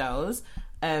all girls,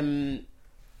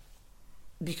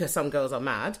 because some girls are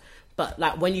mad. But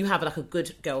like when you have like a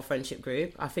good girl friendship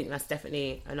group, I think that's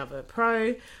definitely another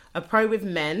pro. A pro with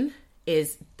men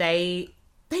is they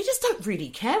just don't really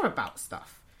care about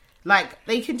stuff. Like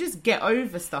they can just get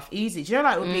over stuff easy. Do you know,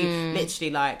 like it would be literally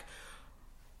like,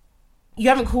 you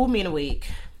haven't called me in a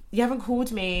week. You haven't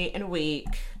called me in a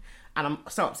week, and I'm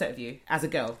so upset with you as a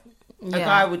girl. A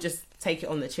guy would just take it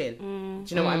on the chin. Do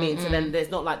you know what I mean? So then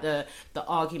there's not like the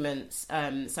arguments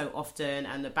so often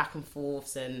and the back and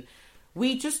forths, and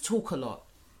we just talk a lot.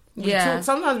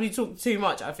 Sometimes we talk too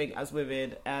much, I think, as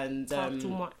women, and Talk too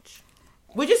much.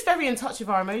 we're just very in touch with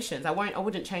our emotions. I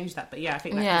wouldn't change that, but I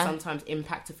think that can sometimes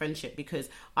impact a friendship, because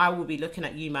I will be looking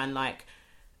at you, man, like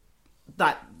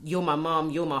you're my mom,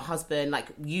 you're my husband, like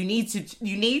you need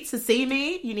to see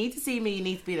me, you need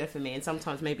to be there for me, and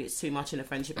sometimes maybe it's too much in a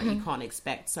friendship and you can't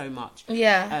expect so much.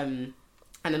 And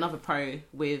another pro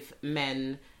with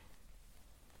men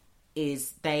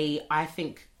is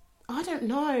I don't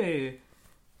know,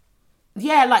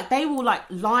 like they will like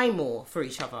lie more for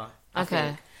each other.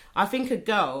 I think a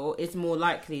girl is more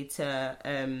likely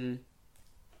to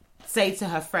say to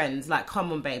her friends, like,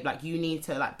 come on babe, like you need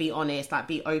to like be honest, like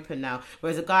be open now.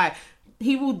 Whereas a guy,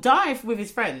 he will die with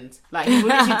his friend. Like he will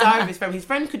literally die with his friend. His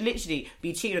friend could literally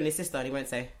be cheating on his sister and he won't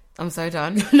say. I'm so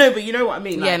done. No, but you know what I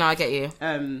mean. Like, no, I get you.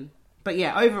 But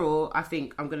overall, I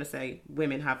think I'm gonna say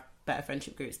women have better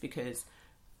friendship groups because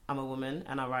I'm a woman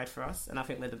and I ride for us, and I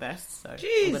think we're the best. So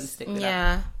I'm gonna stick with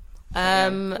that.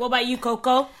 What about you,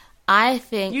 Coco? I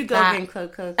think you go again,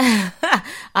 Coco.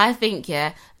 I think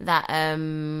that I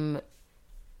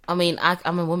mean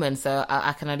I'm a woman, so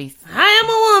I can only. I am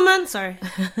a woman. Sorry.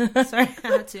 I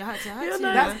had to.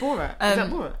 That's Borat. Is that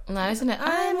Borat? No, isn't it?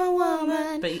 I'm a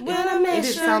woman. But it didn't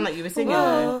sound like you were singing.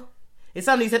 Though. It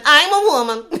sounded like you said, "I'm a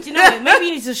woman." Do you know what? Maybe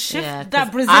you need to shift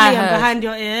that Brazilian behind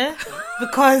your ear,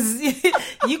 because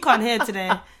you can't hear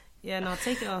today. Yeah, no,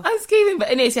 take it off. I'm screaming, but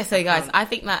anyways, so guys, I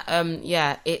think that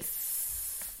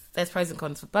there's pros and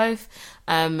cons for both.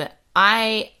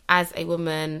 I, as a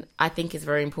woman, I think it's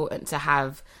very important to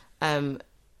have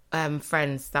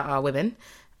friends that are women.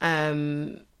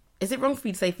 Is it wrong for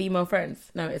you to say female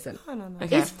friends? No, it isn't. No.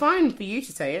 Okay. It's fine for you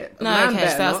to say it. No, okay.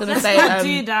 So I was going to say,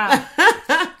 do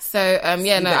that. So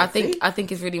I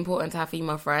think it's really important to have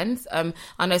female friends.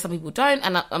 I know some people don't,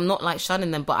 and I'm not like shunning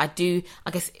them, but I do.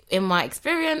 I guess in my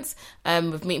experience,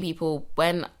 with meeting people,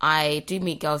 when I do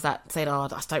meet girls that say, "Oh, I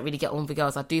just don't really get on with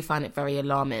girls," I do find it very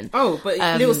alarming. Oh, but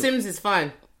Little Sims is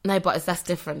fine. No, but that's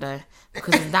different though,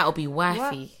 because that'll be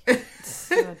wifey.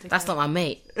 That's not my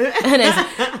mate.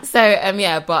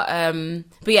 So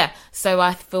but yeah. So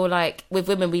I feel like with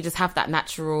women, we just have that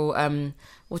natural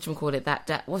whatchamacallit,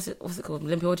 that what's it called?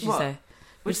 Olympia, what did you say?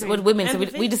 We're women, so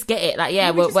we just get it. Like,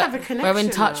 yeah, we just have a we're in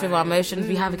touch connection, with our emotions.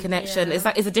 We have a connection. Yeah. It's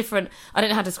like, it's a different. I don't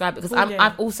know how to describe it because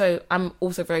I'm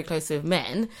also very close with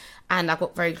men, and I've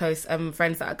got very close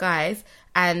friends that are guys.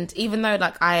 And even though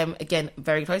like I am again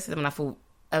very close to them, and I feel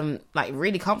like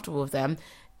really comfortable with them,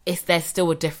 there's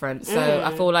still a difference. So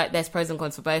I feel like there's pros and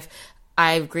cons for both.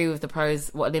 I agree with the pros,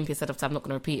 what Olympia said, I'm not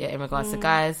going to repeat it in regards to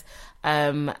guys.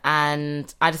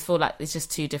 And I just feel like it's just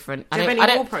too different. Do you have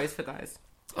any more pros for guys?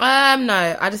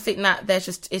 No, I just think that there's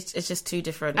just it's just two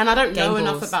different. And I don't know balls.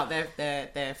 enough about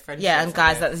their friendships. Yeah, and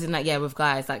guys, that is like with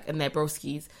guys like and their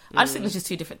broskies. I just think there's just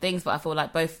two different things, but I feel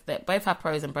like both have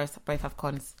pros and both have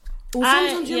cons. Or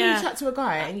sometimes you chat to a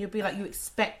guy and you'll be like, you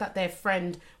expect that their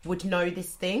friend would know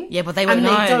this thing. Yeah, but they won't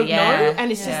know. And they don't know.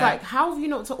 And it's just like, how have you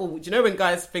not told? Do you know when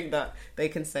guys think that they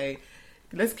can say,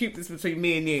 let's keep this between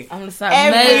me and you? I'm just like,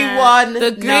 everyone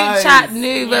the group knows. chat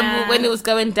knew when it was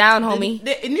going down, homie.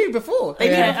 They knew before. They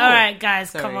knew before. All right, guys,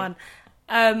 Sorry. come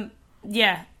on.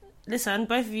 Yeah, listen,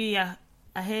 both of you, yeah,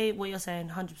 I hear what you're saying,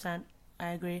 100%. I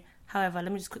agree. However,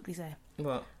 let me just quickly say.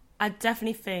 What? I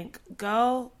definitely think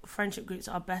girl friendship groups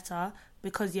are better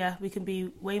because, yeah, we can be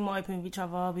way more open with each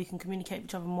other. We can communicate with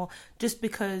each other more just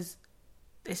because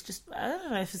it's just, I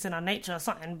don't know if it's in our nature or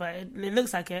something, but it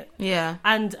looks like it. Yeah.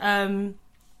 And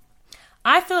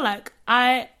I feel like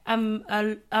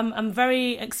I'm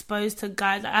very exposed to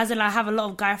guys, as in I have a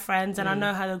lot of guy friends and I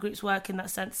know how the groups work in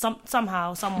that sense,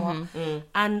 somehow, somewhat.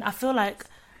 And I feel like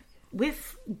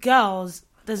with girls,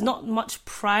 there's not much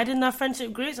pride in their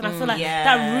friendship groups, and I feel like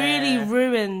that really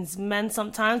ruins men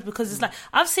sometimes because it's like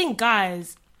I've seen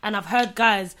guys and I've heard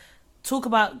guys talk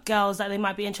about girls that they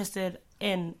might be interested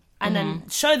in and then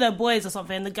show their boys or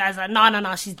something, and the guy's like,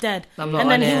 no, she's dead, and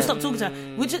then he will stop talking to her,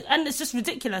 and it's just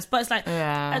ridiculous. But it's like,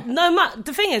 no matter,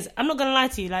 the thing is, I'm not gonna lie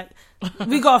to you, like,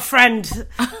 we got a friend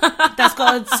that's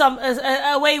got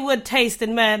a wayward taste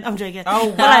in men. I'm joking. Oh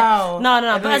wow! But like,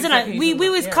 no. But as in, like, we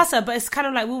always cuss her, but it's kind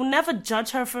of like we'll never judge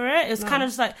her for it. It's kind of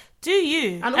just like, do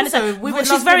you? And also, it's like,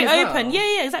 she's very open. Well.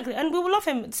 Yeah, exactly. And we will love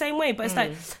him the same way. But it's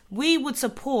like we would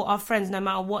support our friends no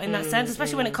matter what in that sense,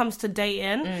 especially when it comes to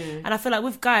dating. And I feel like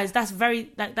with guys, that's very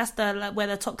like that's the like where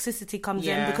the toxicity comes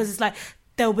in because it's like.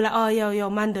 They'll be like, oh, yo,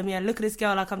 mandem, yeah, look at this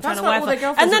girl, like, I'm trying to wife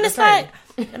her. And then it's like,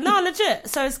 no, legit.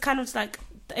 So it's kind of just like,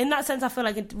 in that sense, I feel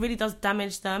like it really does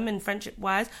damage them in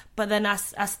friendship-wise. But then I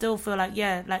still feel like,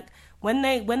 yeah, like, when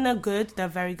they're good, they're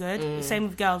very good. Same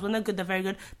with girls. When they're good, they're very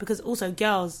good. Because also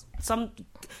girls,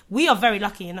 we are very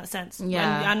lucky in that sense.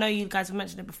 Yeah. And I know you guys have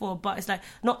mentioned it before, but it's like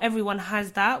not everyone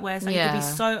has that. Where it's like you can be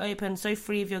so open, so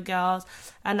free with your girls,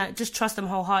 and like just trust them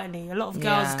wholeheartedly. A lot of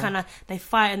girls kind of they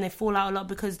fight and they fall out a lot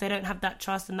because they don't have that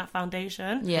trust and that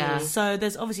foundation. Yeah. So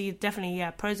there's obviously definitely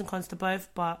pros and cons to both,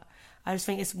 but I just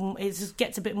think it just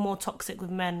gets a bit more toxic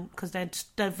with men because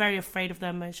they're very afraid of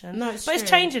their emotions. No, but it's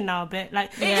changing now a bit,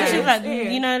 like especially like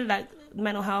you know, like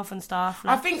mental health and stuff.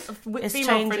 Like, I think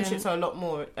female friendships are a lot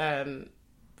more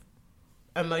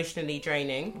emotionally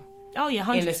draining. Oh yeah,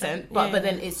 100%. In a sense, but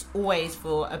then it's always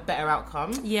for a better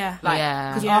outcome. Yeah,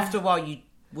 like because after a while you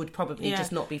would probably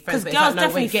just not be friends. Because girls like,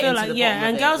 definitely feel like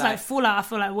and girls like fall out. I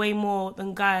feel like way more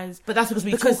than guys. But that's because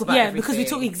we talk about everything. because we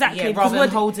talk exactly rather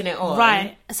than holding it on.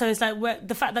 Right. So it's like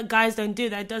the fact that guys don't do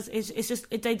that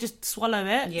they just swallow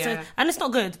it. Yeah. So, and it's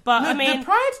not good. But I mean, their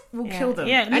pride will kill them.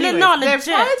 Yeah, anyway, no, their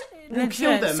legit. pride will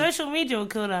kill them. Social media will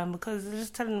kill them because they're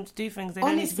just telling them to do things they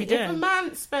don't need to be doing. If a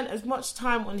man spent as much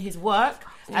time on his work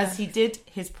as he did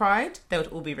his pride, they would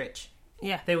all be rich.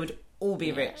 Yeah, they would all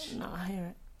be rich. No, I hear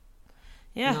it.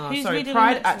 Yeah, no, sorry.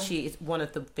 Pride actually is one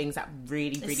of the things that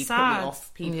really put me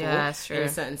off people in a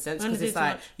certain sense because it's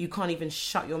like you can't even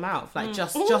shut your mouth. Like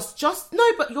just no,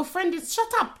 but your friend is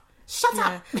shut up. Shut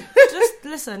up. Just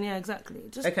listen. Yeah, exactly.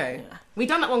 Just, okay. We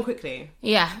done that one quickly.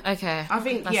 Yeah. Okay. I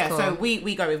think that's cool. So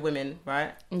we go with women,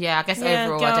 right? Yeah. I guess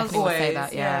overall, I definitely would say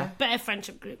that. Yeah. Better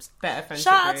friendship groups. Better friendship.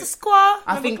 Shout out to Squaw.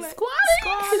 I think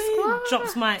Squaw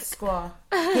drops mic. Squaw.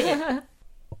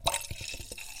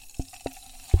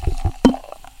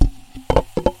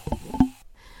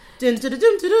 Game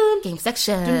section. Game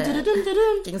section.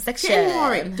 Game section.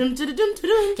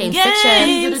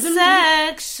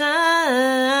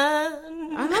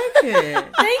 I like it.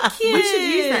 Thank you. We should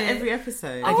use that every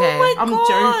episode. Okay. Oh my gosh. I'm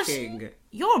joking.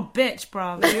 You're a bitch,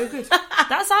 bro. No, you're good.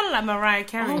 That sounded like Mariah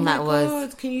Carey. Oh my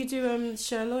God. Can you do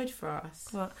Cher Lloyd for us?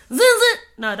 What?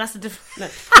 No, that's a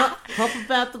different. Pop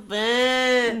about the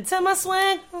band. Tell my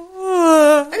swing.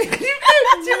 What's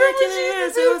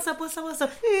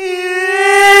up?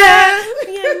 Yeah,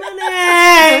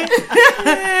 money. You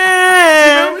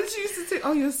know when she used to say,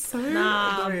 Oh, you're so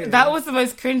annoying. That was the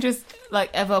most cringiest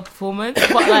ever performance.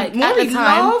 But at the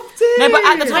time, loved it. no, but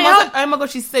at the time I was like, oh my god,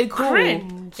 she's so cool.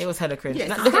 Cringe. It was hella cringe.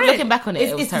 Yeah, Looking back on it,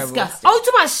 it was it's terrible. disgusting. Oh, you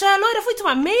talking about Sherlock? I thought you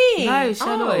talking about me. No,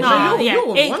 Sherlock. No,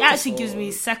 you're it wonderful. actually gives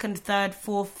me second, third,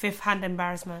 fourth, fifth hand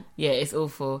embarrassment. Yeah, it's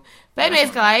awful. But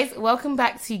anyways, guys, welcome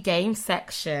back to game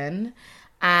section,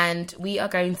 and we are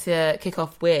going to kick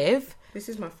off with This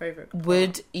is my favourite.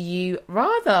 Would You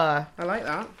Rather? I like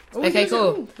that. Oh, Okay,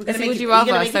 cool. Let's see Would You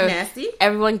Rather. So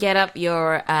everyone get up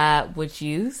your would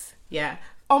yous. Yeah.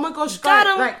 Oh my gosh, Got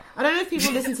guys, 'em. I don't know if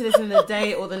people listen to this in the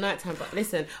day or the night time, but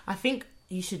listen, I think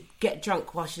you should get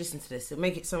drunk whilst you listen to this. It'll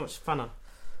make it so much funner.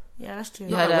 Yeah, that's true.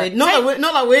 Yeah.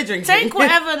 Not like we're drinking. Take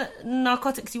whatever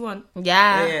narcotics you want.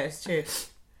 Yeah. Yeah, it's true.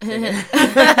 Yeah,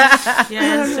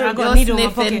 that's true. I got You're a needle in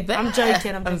my sniffing pocket. I'm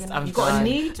joking. I'm joking. I'm You got a fine.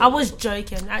 need? I was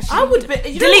joking. Actually, I would be.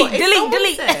 You know delete, what? If delete, someone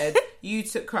delete. said you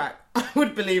took crack, I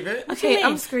would believe it. Okay,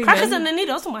 I'm screaming. Crack isn't a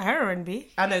needle. That's what my heroin be.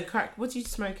 I know crack. Would you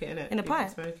smoke it in it? In a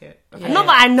pipe. Smoke it. Yeah. Not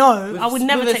that I know. With- I would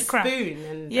never with a take crack. Spoon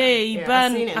and, Yeah, you I've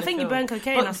burn. seen it in I the think you film. burn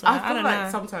cocaine. But I swear. I I feel don't like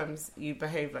know. sometimes you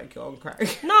behave like you're on crack.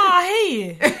 No, I hear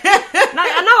you.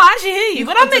 I know. I actually hear you.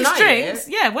 When I can't mix deny drinks,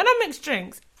 it. when I mix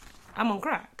drinks, I'm on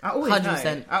crack. I always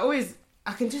 100%.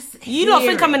 I can just. You don't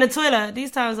think hear I'm in it. the toilet.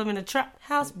 These times I'm in a trap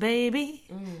house, baby.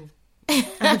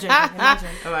 I'm joking.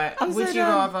 All right. I'm Would so you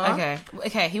done. rather?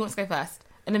 Okay. He wants to go first.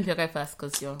 Olympia, go first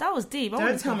because you're. That was deep. I Don't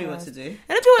wanted tell to me go what to first. do.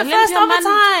 Olympia went first all the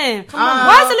time. Come on.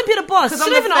 Why is Olympia the boss? Because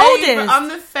She's I'm even the the favourite. oldest. I'm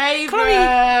the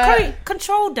favourite. Chloe,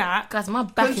 control that. Guys, my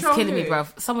back Control is killing me, who?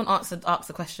 bruv. Someone asked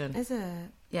the question. Is it?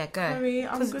 Yeah, go. Chloe,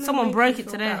 I'm gonna someone make broke you it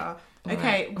feel today. better.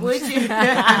 Okay, would you? She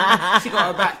got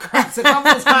her back cracked a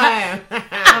couple of times.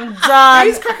 I'm done.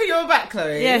 Who's cracking your back,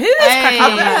 Chloe? Yeah, who is cracking?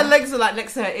 I bet her legs are like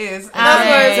next to her ears. And I'm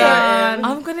that's done.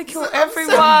 I'm gonna kill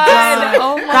everyone. done.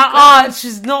 Oh my That arch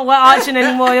is not arching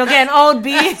anymore. You're getting old,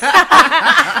 B.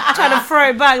 Trying to throw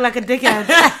it back like a dickhead.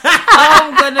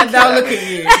 I'm gonna now look at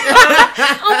you.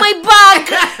 Oh my back!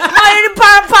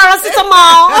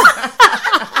 Paracetamol.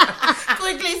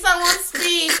 Quickly, someone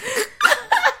speak.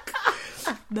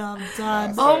 No, I'm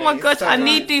done. Oh my gosh, I Sorry.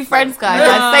 need new friends, guys.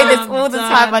 I say this all the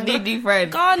done. time. I need new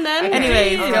friends. Go on then.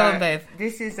 Anyways, please. go on, babe.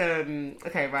 This is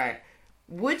okay, right.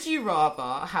 Would you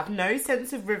rather have no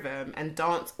sense of rhythm and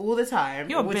dance all the time,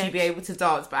 You're a or would you bitch. be able to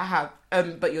dance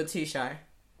but you're too shy?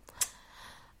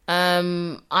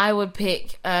 I would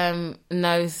pick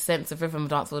no sense of rhythm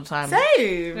dance all the time.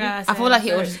 Same. Yeah, I feel like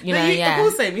it would, Of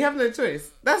course, same. You have no choice.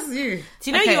 That's you.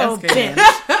 Do you know Okay, you're a that's good.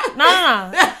 bitch?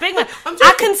 No. Big man. I'm I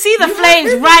joking. can see the You have flames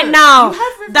rhythm. right now You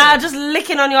have rhythm. that are just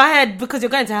licking on your head because you're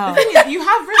going to hell. The thing is, you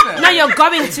have rhythm. No, you're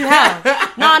going to hell.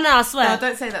 No, I swear. No,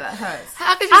 don't say that hurts.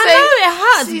 How could you I say? know it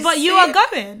hurts, she's but you sick?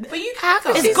 are going. But you How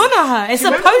can't. could It's gonna hurt. It's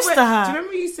supposed to Do you hurt. remember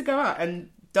we used to go out and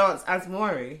dance as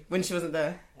Maury when she wasn't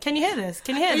there? Can you hear this?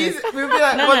 Can you hear We this? would be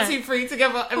like No, 1, no. 2, 3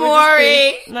 together. And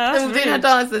Worry. No, that's And we're doing her rude.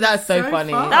 dance. That's so So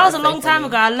funny. fun. That was a That's long so time funny.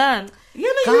 ago. I learned. Yeah,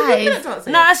 no, you're good Guys. at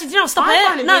dancing. No, actually, do you not stop I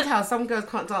find it. it No. weird how some girls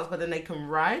can't dance, but then they can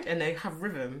ride and they have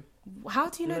rhythm. How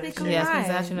do you know they can Yeah, I was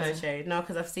gonna ride? say, No shade. No,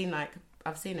 because I've seen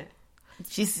it.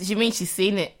 She means she's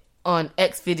seen it on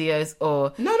X videos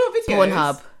or No, not videos.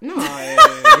 Pornhub. No.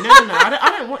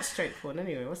 I don't watch straight porn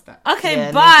anyway. What's that? Okay,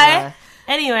 Yeah, bye.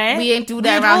 Anyway, We ain't do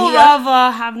that we'd around all here.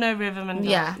 rather have no rhythm and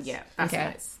Yeah. dance. Yeah, that's Okay.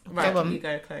 nice. Right, Go on. you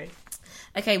go, Chloe.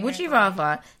 Okay, would you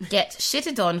rather get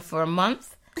shitted on for a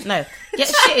month? No, get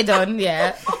shitted on,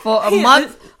 for a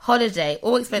month holiday,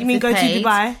 all expenses You mean go to paid,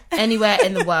 Dubai? anywhere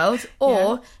in the world,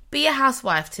 or be a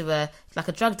housewife to a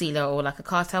drug dealer or like a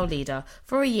cartel leader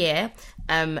for a year,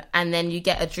 and then you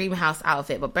get a dream house out of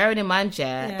it. But bearing in mind,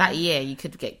 that year you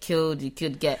could get killed, you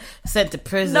could get sent to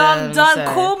prison. No, I'm done.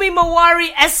 so- Call me Mawari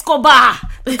Escobar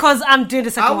because I'm doing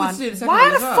the second I would one. do the second Why one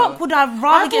the as well. fuck would I I rather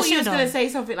thought get you was shit going to on? say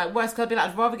something like worse. I'd be like,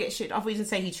 I'd rather get shit. I thought you was going to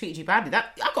say he treated you badly. I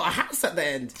got a house at the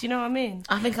end. Do you know what I mean?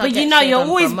 I think I'll But get you know, shitted you're on for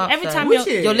a always month, every though. time Would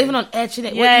you? You're living on edge,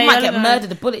 innit? Yeah, You might you're get living-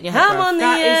 murdered, a bullet in your head. Come bruv. on,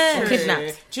 That yeah. is true.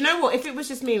 Kidnapped. Do you know what? If it was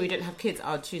just me and we didn't have kids,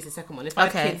 I'd choose the second one. If I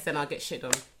Okay. had kids, then I'd get shit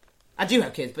on. I do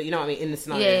have kids, but you know what I mean? In the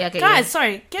scenario. Yeah, I get you. Guys,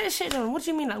 sorry, get shit on. What do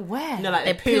you mean, like where? You know, like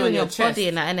They they poo on your body chest.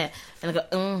 and that, innit? And I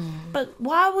go, But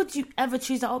why would you ever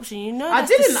choose that option? You know I that's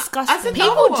didn't. disgusting. I said People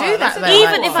the other do one. that, said though. the Even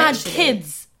other if I one. had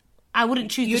kids, I wouldn't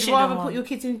choose You'd the shit rather on put one. your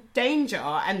kids in danger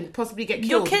and possibly get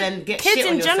Your killed than get kids shit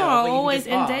on in yourself general are when you can always just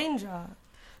in bark. danger.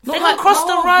 They can cross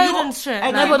the road and shit.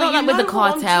 No, but not like with the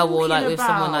cartel or like with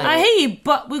someone like. I hear you,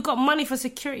 but we've got money for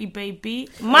security, baby.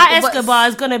 My Escobar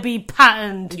is gonna be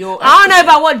patterned. I don't know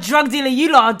about what drug dealer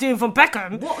you lot are doing from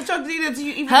Beckham. What drug dealer do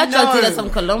you even Her know? drug dealer's from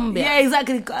Colombia. Yeah,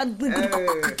 exactly.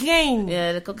 The cocaine.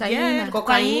 Yeah, the cocaine. Yeah,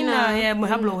 cocaine. Yeah, me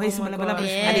hablo.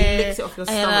 And he licks it off your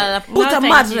stomach. Puta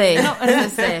madre.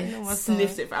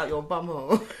 Sniffs it out your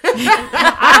bumhole.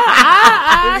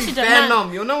 I actually don't They're like.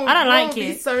 numb. Your nose. I don't like it.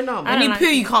 He's so numb. When you like poo,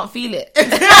 you can't feel it.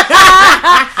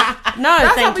 No, That's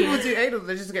how thank people you. do anal.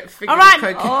 They just get fingers All right.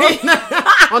 of cocaine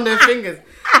on their fingers.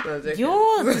 No, I'm joking.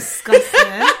 You're disgusting.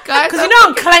 Guys, Because you know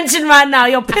I'm clenching right now.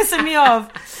 You're pissing me off.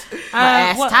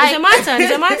 ass What, tight. is it my turn?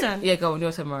 Is it my turn? Yeah, go on.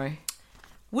 Your turn, Murray.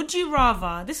 Would you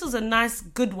rather? This was a nice,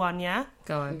 good one. Yeah.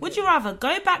 Go on. Would you rather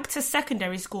go back to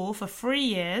secondary school for 3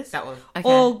 years, That one.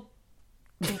 Okay.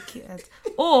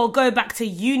 or go back to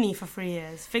uni for 3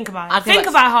 years? Think about it. I'd go Think back-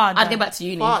 about it hard. I'd go back to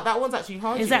uni. But that one's actually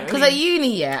hard. Exactly. Because at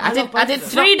uni, yeah, I did both of them.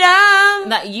 Freedom.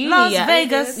 That uni, Las yeah,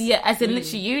 Vegas. yeah. As in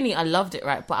literally uni, I loved it,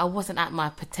 right? But I wasn't at my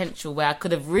potential where I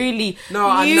could have really. No,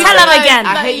 I know. Tell them again.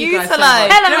 I hate you guys so Utilize.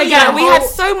 much. Tell them No, again. yeah, we had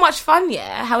so much fun,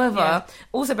 yeah. However, Yeah.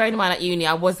 also bearing in mind at uni,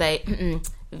 I was a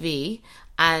V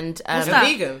and What's that?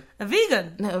 vegan? A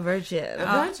vegan. no, a virgin.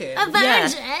 A virgin.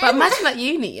 Yeah, but imagine at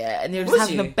uni, yeah, and you're just Was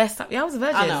having you? the best time. Yeah, I was a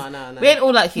virgin. I know. We ain't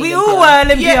all like you. We Olympia. all were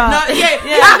Olympia. Yeah, no,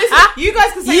 yeah. Listen, you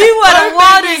guys can say You were that. the Don't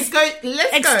wildest- make me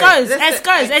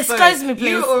Let's Excuse me, please.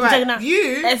 You, all I'm taking right. that.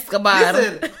 You, Escobar.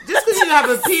 listen, just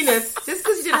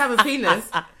because you have a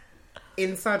penis,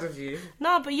 inside of you.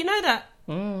 No, but you know that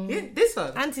Yeah, this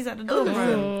one. Auntie's at the door,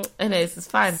 bro. Anyways, it's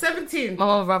fine. 17. My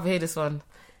mom would rather hear this one.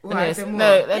 Right, Anyways, then what?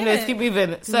 no, anyways, Yeah. keep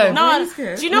moving. So, No, really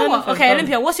scared. do you know No, what? no, Okay, go.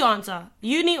 Olympia, what's your answer?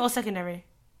 Uni or secondary?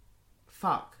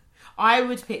 Fuck. I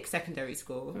would pick secondary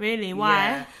school. Really? Why?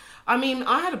 Yeah. I mean,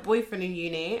 I had a boyfriend in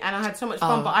uni and I had so much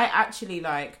fun, but I actually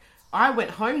I went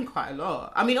home quite a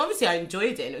lot. I mean, obviously I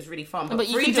enjoyed it and it was really fun, but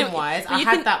you can do it- freedom-wise, but I you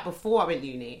had can- that before I went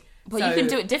uni. but you can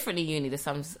do it differently uni this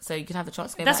time, so you can have the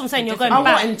chance to go That's back what I'm saying, to you're different- going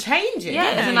I back. want and change it. Yeah,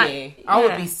 at and uni. I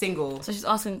would yeah. be single. So she's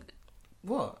asking.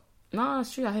 What? No,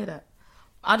 it's true. I hear that.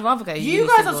 I'd rather go. You uni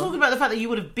guys single. are talking about the fact that you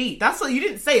would have beat. That's what you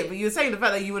didn't say it, but you were saying the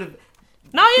fact that you would have.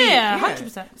 No, yeah,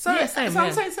 100%. So, Yeah, same, so I'm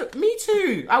yeah. saying, so me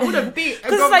too. I would have beat.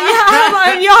 Because it's like, you have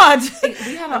my own yard.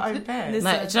 We had our own bed.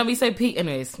 No, should I be so peak?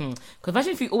 Anyways, because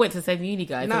imagine if we all went to the same uni,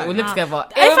 guys. No. and we lived together.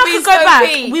 If I could go back,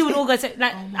 we would all go to,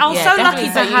 like, I was Yeah, so lucky definitely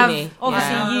to so have, uni.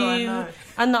 obviously, Yeah. I you know.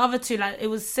 and the other two, like, it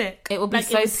was sick. It would be Like,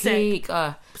 so was sick. peak.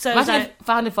 So Imagine like, if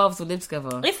founding fathers would live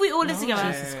together. if we all lived together.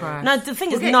 Jesus Christ. No, the thing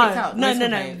We'll is, get no. kicked out. No.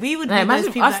 Okay. We would No, be imagine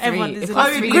those people us that everyone three. is If in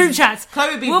us three- group chats.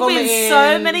 Chloe would be We'll be in so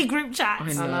vomiting. many group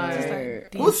chats. I I know. know.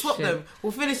 Deep We'll swap shit. them.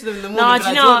 We'll finish them in the No, morning. do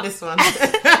you I know want what? this one. No,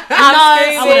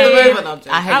 I want the moment. I'm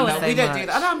joking. I hate I you would. so We don't much. do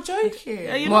that. I'm joking.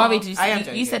 you know- Moabi, did I am you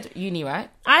joking. said uni, right?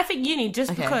 I think uni,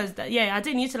 just Okay. because, I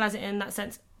didn't utilize it in that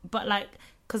sense. But, like,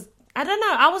 because, I don't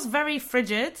know, I was very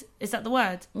frigid. Is that the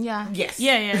word? Yeah. Yes.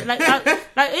 Yeah. Like,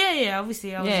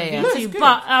 obviously, I was Yeah, a yeah. bit No, too, it's good.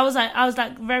 but I was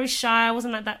like very shy. I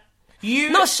wasn't like that.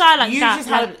 You Not shy like you that, just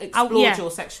like, hadn't explored yeah.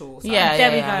 your sexual side. Yeah.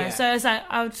 There we go. yeah. So it's like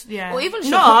I would, Or even No,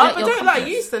 should but your don't like. confidence.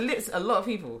 You used to lips a lot of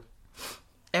people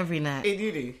Every night in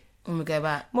uni. when we go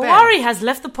back. Mawari has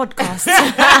left the podcast.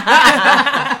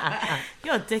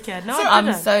 You're a dickhead. No, I I'm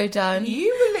didn't. so done. You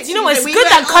were literally. Do you know what? It's we good were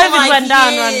that all COVID went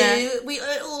down around you. there. We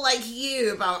were all like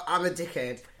you about I'm a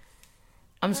dickhead.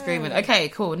 I'm screaming. Okay,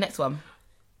 cool. Next one.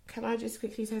 Can I just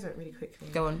quickly say something really quickly?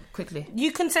 Go on, quickly.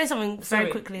 You can say something very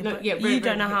Sorry. quickly, No, but yeah, very, you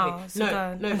very don't know quickly. how.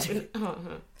 So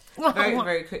go. Very, What?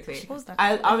 very quickly. What was that?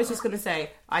 I was just going to say,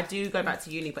 I do go back to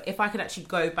uni, but if I could actually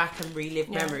go back and relive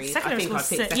memories, I Secondary think I'd school's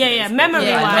pick sick. secondary Yeah, school. memory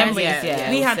Yeah, wise. memories, yeah.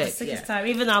 We it had was the sick. sickest time,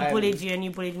 even though I bullied you and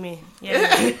you bullied me.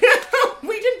 Yeah.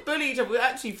 We didn't bully each other, we were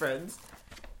actually friends.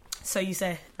 So you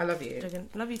say. I love you. Joking.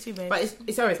 Love you too, babe. But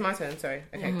it's sorry, it's my turn, sorry.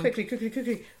 Okay,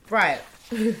 quickly. Right.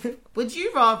 Would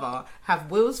you rather have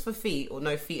wheels for feet or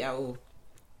no feet at all?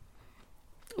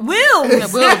 Will! Yeah,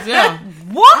 Will, yeah.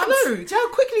 What? I know, do you know how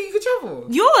quickly you could travel?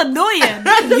 You're annoying.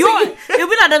 It'll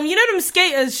be like them, you know them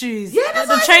skaters shoes? Yeah, that's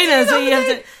the what I trainers did where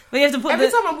you have the to put Every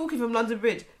the... time I'm walking from London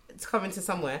Bridge to come into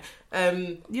somewhere,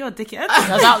 You're a dickhead.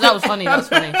 No, that was funny. That was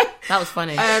funny.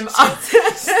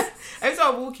 every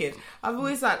time I'm walking, I'm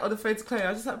always like on the phone to Chloe.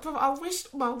 I'm just like, brother, I wish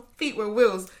my feet were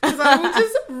wheels because I will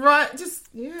just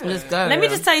Let's go. Let me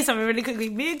just tell you something really quickly.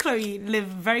 Me and Chloe live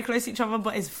very close to each other,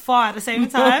 but it's far at the same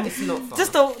time. It's not far. It's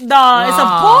a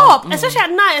bop. Especially at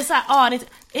night, it's like, oh,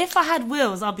 if I had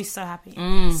wheels, I'll be so happy.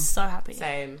 So happy.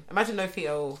 Same. Imagine no feet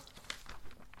at all.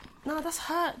 No, that's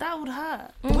hurt. That would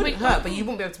hurt. It wouldn't hurt, but you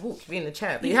wouldn't be able to walk. You'd be in the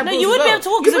chair. But you have No, wheels you as would be well. able to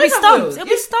walk You because it'd be would have stumped. wheels. It'd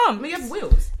be stumped. But you have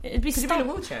wheels. It'd be Because you'd be in a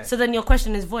stumped. wheelchair. So then your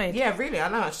question is void. Yeah, really. I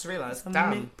know. I just realised. Damn.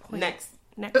 mid point. Next.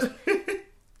 Next.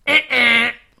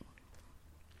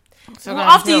 So Well,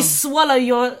 guys, after you swallow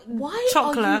your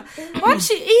chocolate, why does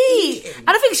she eat?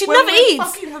 I don't think she never eats.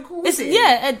 Fucking recording. It's,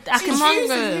 yeah, I She can.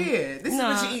 chooses here. This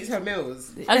No. is when she eats her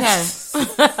meals. Okay. I'm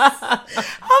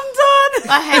done.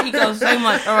 I hate you girls so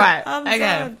much. All right. I'm okay.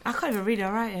 done. I can't even read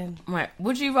her writing. Right.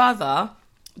 Would you rather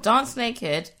dance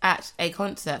naked at a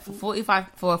concert for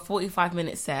a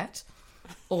 45-minute set,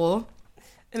 or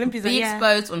Olympia's be like, yeah.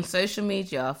 exposed on social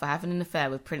media for having an affair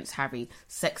with Prince Harry,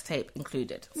 sex tape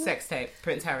included? Sex tape.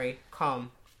 Prince Harry.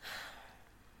 Calm.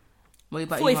 What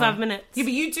about 45 you, minutes. Yeah,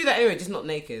 but you do that anyway, just not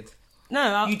naked.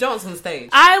 No, You dance on stage.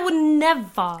 I would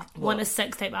never want a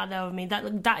sex tape out there with me.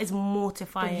 That is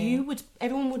mortifying.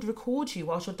 Everyone would record you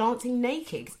whilst you're dancing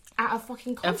naked at a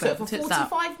fucking concert for tits out.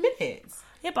 45 minutes.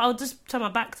 Yeah, but I'll just turn my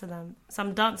back to them. So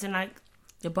I'm dancing like,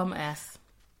 Your bum ass.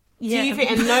 yeah, Do you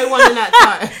think, and no one in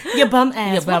that time, your bum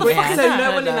ass. Your bum What the fuck ass. is so that? no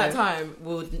one in No. that time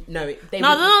would know it. They No,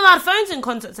 would, they're not allowed phones in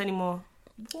concerts anymore.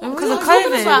 Because of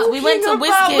COVID. We went to Was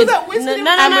Whiskey. that Whiskey?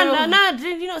 No.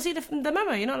 Did you not see the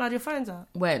memo? You're not allowed your phones out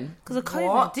When? because of COVID.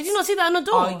 What Did you not see that on the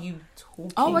door? are you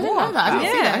talking Oh, I didn't know that. I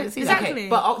didn't see Yeah, that. I didn't see that. exactly. Okay,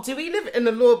 but do we live in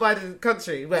a law-abiding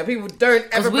country where people don't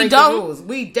ever we break don't. the rules?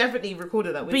 We definitely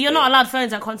recorded that. But you're not allowed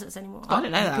phones at concerts anymore. I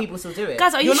didn't know that. People still do it.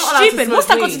 Guys, are you You're not allowed to stupid? smoke What's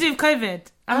that got weed. to do with COVID?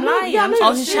 I'm know, lying. yeah, I I'm know. Oh,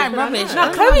 just- she's stupid, chatting I rubbish. know.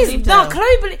 No,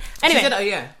 Chloe. She Anyway, said, "Oh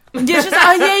yeah." yeah, she's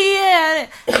like, oh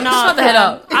yeah. No, Shut the head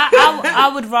up.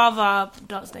 I would rather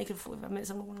dance naked for 45 minutes.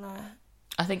 I'm not gonna lie.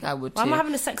 I think I would too. Why am I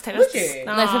having a sex tape? Would That's- you?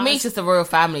 No, for me, it's just the royal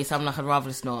family, so I'm like, I'd rather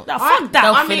just not. No, fuck that.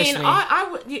 They'll I finish mean, me. I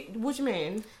would. What do you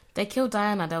mean? They kill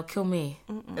Diana, they'll kill me.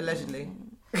 Allegedly.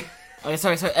 Oh,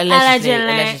 sorry. Allegedly.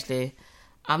 Allegedly.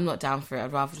 I'm not down for it.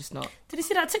 I'd rather just not. Did you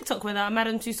see that TikTok with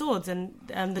Madam Two Swords and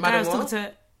the guy Madam was what? talking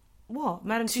to what?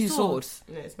 Madam Two Two Swords. swords.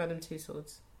 No, it's Madam Two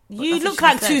Swords. You That's what look she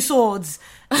like said. two swords.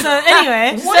 So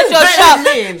anyway, She said you're sharp.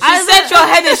 mean? She said your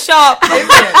head is sharp.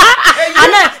 I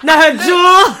know. No, her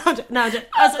jaw. No, delete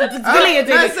it.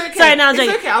 No, it's okay. Sorry, no, I'm It's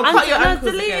joking. okay. I'll cut your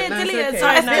ankles delete again. it. No, it's Delete it. okay.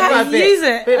 Sorry, Bit no, by bit. use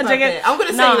it. Bit I'm by joking. bit. I'm gonna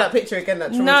send No. you that picture again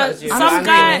that No, traumatized you.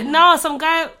 some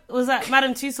guy was at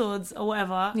Madam Two Swords or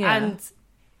whatever, Yeah. and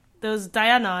there was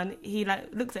Diana, and he like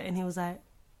looked at it and he was like,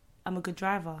 "I'm a good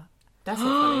driver." That's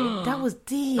not funny. That was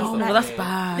deep. Oh, like, Well, that's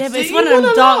bad. yeah, but Do it's you one of them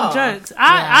wanna dark laugh? jokes.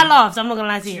 I laughed. I'm not gonna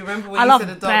lie to Do you. you remember I when you laughed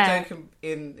said a dark bare. joke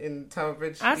in Tower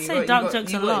Bridge? I'd You say got- dark you got-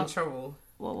 jokes you a got lot. in trouble.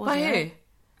 What was By it? who?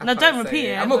 I No, can't don't say repeat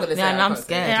it. I'm not gonna say. Yeah, I no, I'm can't say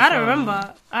scared. it. Yeah, I don't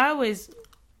remember. I always.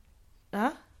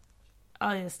 Huh?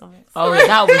 Oh yeah, stop it. Oh, yeah,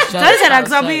 that was jokes. Don't say that That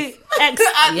because I'll was be jokes. ex.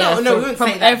 Yeah, no, we wouldn't from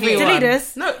say that here. everyone. Delete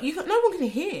this. No, no one can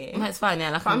hear. No, it's fine,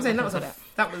 yeah. But I'm saying that was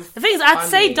The thing is, I'd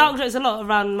say funny. dark jokes a lot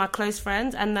around my close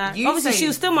friends, and You obviously say she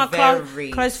was still my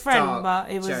very close friend, dark but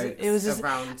it was just.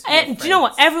 around Do your you know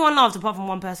what? friends. Everyone laughed apart from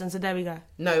one person, so there we go.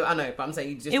 No, I know, but I'm saying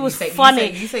you just. It was you say,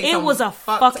 funny. You say It some was a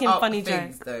fucked fucking up funny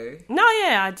things, joke. though. No,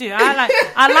 yeah, I do.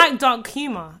 I like dark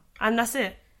humor, and that's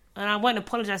it. And I won't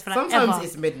apologize for that Sometimes ever.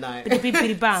 it's midnight.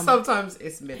 Biddy bam. Sometimes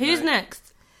it's midnight. Who's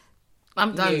next?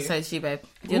 I'm done, You. so it's you, babe.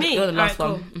 Me. You're the last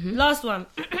Alright, one. cool. Last one.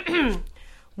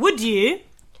 Would you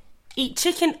eat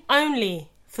chicken only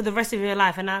for the rest of your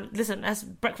life? And now, listen, that's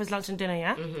breakfast, lunch, and dinner,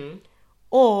 yeah? Mm-hmm.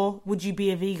 Or would you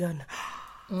be a vegan?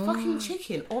 Fucking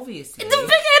chicken, obviously. The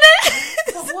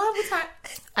vegan But why would I?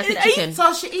 I think chicken. So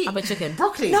I should eat I bet chicken.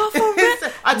 broccoli. No, for real.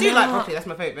 I do No. like broccoli. That's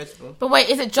my favorite vegetable. But wait,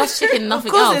 is it just chicken, Of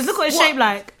nothing course else? it is. Look what it's shaped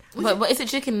like. But is it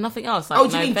chicken, nothing else? Like, Oh,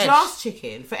 do no you mean veg? just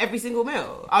chicken for every single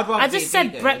meal? I'd rather. I be just a said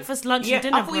vegan. breakfast, lunch, Yeah, and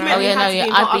dinner. I thought you bro. meant Oh yeah, it no, had to yeah.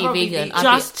 be- I'd rather be vegan. vegan. I'd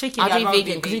Just be, chicken. I'd Yeah, I'd be rather be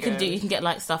vegan because you can vegan. you can get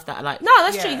like stuff that are like. No,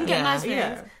 that's true. You can get Yeah. nice things.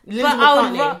 Yeah. But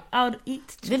Linda I would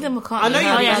eat chicken. Linda McCartney. I know her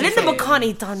you're Oh yeah, vegan. Linda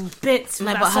McCartney done bits with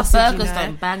No, that but her sausage, burgers you know?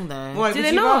 don't bang though. Why, Do would they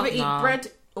you not? rather eat No.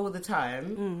 bread all the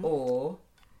time or?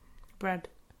 Bread.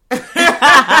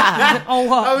 Oh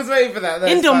what? I was waiting for that.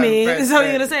 That's Indomie. fine. Bread, Is that what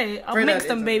you're bread. gonna say? I'll Bread mix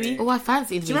and them, Indomie. baby. Oh, I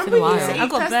fancy it. Do you It's remember been a when you used while. to I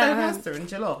eat got pesto better. pasta and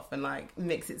jollof and like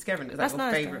mix it together? And it was That's like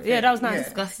my nice, favourite though. Yeah, that was thing. nice.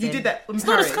 Disgusting. You did that in It's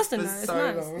not Paris disgusting for though. It's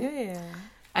so nice. long. Yeah.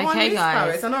 Oh, I Okay, miss guys.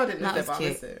 Paris. I know I didn't live That there, was but I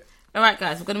cute. miss it. All right,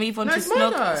 guys, we're gonna move on No, to it's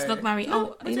mine, though. Slug Marry. No,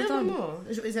 Oh, I you're don't done. know more.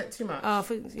 Is that too much? Oh, I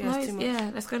think yeah, No, it's too much.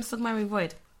 yeah, let's go to Slug Marry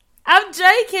Void. I'm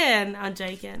joking. I'm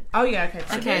joking. Oh yeah,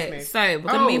 okay. Okay, so we're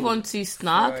gonna move on to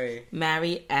Snug, Sorry.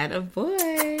 Marry, and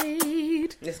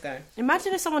Avoid. Let's go.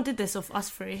 Imagine if someone did this of us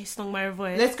three, Stung Mary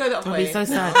Void. Let's go that I'll way. be so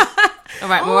sad. All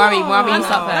right, Murari, you that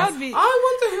start would first. be.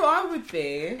 I wonder who I would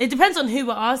be. It depends on who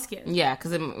we're asking. Yeah,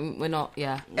 because we're not.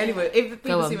 Yeah. Anyway, if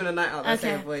people on. see me on a night out, they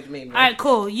say Okay. avoid me. Man. All right,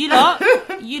 cool. You lot,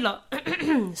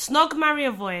 Snog, marry,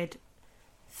 avoid.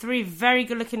 3 very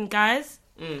good-looking guys.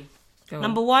 Go on.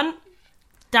 Number 1,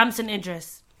 Damson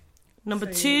Idris.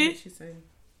 Number Saying 2, what she's saying.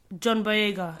 John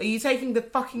Boyega. Are you taking the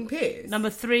fucking piss? Number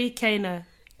 3, Kano.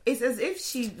 It's as if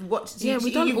she watched. Yeah, we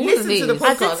you done all listened of to the these.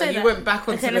 I did podcast say and you that. went back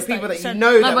onto Okay, the let's people start. that So- you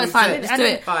know. No, that but we it's fine. said. Let's do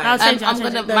it. Fine. I'll change it. I'm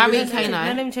gonna marry K9.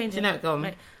 Let him change it. No, go on.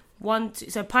 Wait. 1, 2.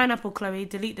 So pineapple, Chloe.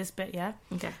 Delete this bit. Yeah.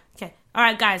 Okay. Okay. All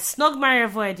right, guys. Snog, marry,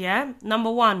 avoid. Yeah.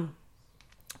 Number 1,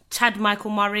 Chad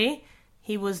Michael Murray.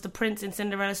 He was the prince in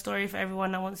Cinderella story for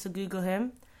everyone that wants to Google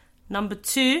him. Number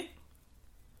 2,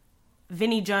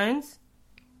 Vinnie Jones.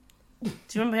 Do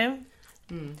you remember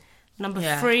him? Number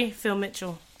 3, Phil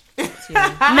Mitchell.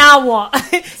 Now what?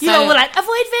 You know, we're like,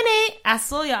 avoid Vinny. I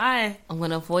saw your eye. I'm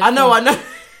gonna avoid. I know.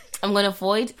 I'm gonna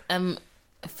avoid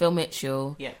Phil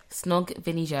Mitchell. Yeah. Snog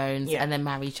Vinnie Jones, Yeah. and then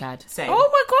marry Chad. Same. Oh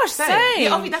my gosh, same.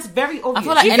 Yeah, obviously, that's very obvious. I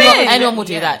feel like You anyone, think? anyone will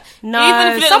do Yeah. that. No, Even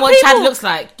if you don't some know what Chad people- looks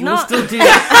like, you No. will still do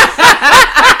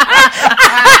that.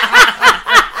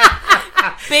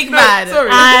 Big man. Sorry.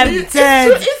 I'm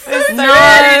dead. No,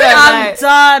 I'm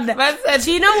done. Man said,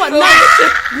 Do you know what?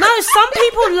 No, some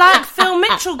people like Phil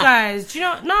Mitchell, guys. Do you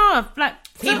know? No, like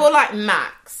People like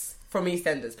Max from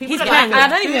EastEnders. People He's don't banging. like I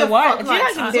don't Who even the know why. fuck Do you likes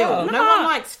like him as Phil? well? No No. one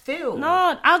likes Phil.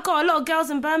 No, I got a lot of girls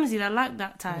in Bermondsey that like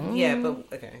that time. Yeah, but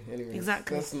okay. Anyways,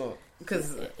 Exactly. That's not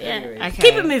because. Yeah. Anyway. Okay.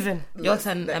 Keep it moving. Your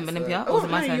turn, Olympia. Oh, Or was it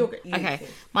my no, turn? you Okay, can.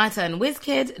 my turn.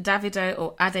 Wizkid, Davido,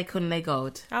 or Adekunle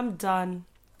Gold? I'm done.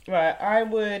 Right, I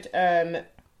would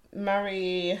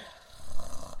marry.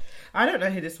 I don't know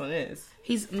who this one is.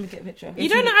 Let me get a picture. You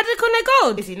don't know Adekunle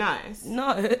Gold? Is he nice?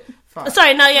 No. Fine.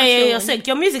 Sorry, no, yeah, your you're one. sick.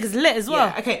 Your music is lit as well.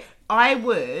 Yeah, okay. I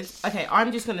would. Okay,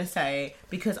 I'm just gonna say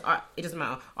because it doesn't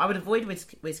matter. I would avoid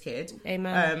Wizkid.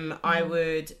 Amen. I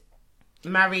would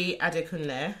marry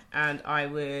Adekunle, and I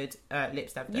would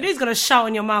lips Davido. You know he's gonna shout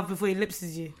in your mouth before he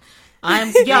lipses you.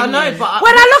 I'm Yeah, I know, but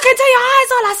When I look into your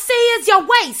eyes, all I see is your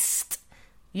waist.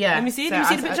 yeah. Let me see. Let me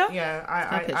see the picture.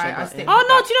 Yeah, picture, I but, stick. Oh with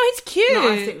no, that. do you know he's cute? No,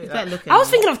 I stick with Is that. that looking? I was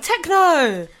thinking of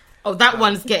techno. Oh, that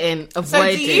one's getting So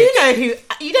avoided. do you know who?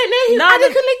 You don't know who No,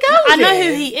 Adekunle Gold I know is?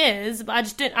 who he is, but I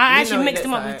just didn't. I You know actually what mixed he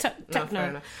him up looks with like. No, fair techno.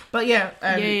 enough. But yeah, Yeah.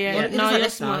 It No, looks like you're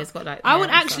this now. smart. It's got like I would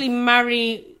hair and actually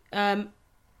marry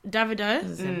Davido,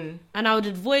 Mm. and I would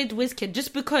avoid Wizkid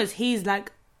just because he's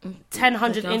like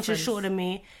 100 The inches girlfriends. shorter than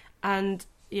me, and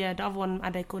yeah, the other one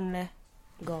Adekunle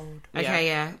Gold. stuff. Okay,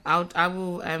 yeah. I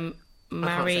will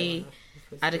marry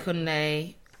I can't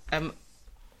say Adekunle,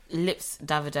 lips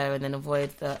Davido, and then avoid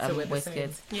the we're the same.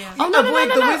 Wizkid. Yeah. Oh no, Avoid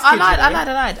the Wizkid, I lied.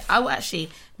 you know? I will actually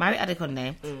marry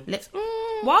Adekunle. Lips.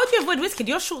 Why would you avoid Wizkid?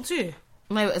 You're short too.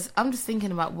 No, I'm just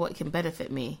thinking about what can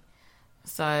benefit me.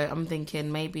 So I'm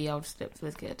thinking maybe I'll just slip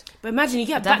Wizkid. But imagine you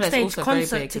get Davido's backstage also very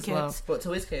concert big as tickets. well. But to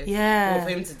Wizkid, Yeah. or for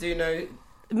him to do no.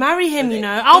 Marry him, you know.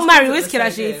 Wizkid's I'll marry got the Wizkid same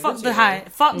actually. name, Fuck wouldn't the you?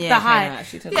 height. Fuck the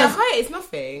height. Yeah, height is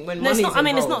nothing when No, it's money's not- I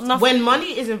mean, it's involved. not nothing. When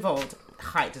money is involved,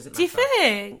 height doesn't Do matter. you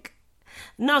think?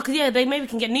 No, because yeah, they maybe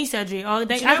can get knee surgery, or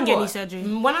Do you I know can get knee what? surgery.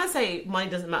 When I say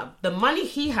money doesn't matter, the money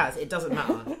he has, it doesn't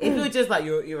matter. If you're just like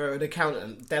you're an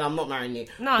accountant, then I'm not marrying you.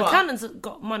 No, But- accountants have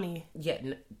got money. Yeah,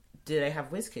 do they have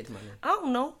Wizkid money? I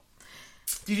don't know.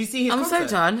 Did you see his I'm so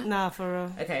concert? done. Nah, for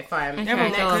real. Okay, fine. Okay,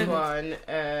 Next go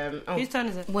one. Whose turn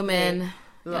is it? Women.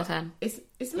 Your look, turn. It's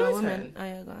No, my women. turn. Oh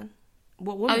yeah, go on.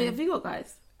 What Oh, woman? have you got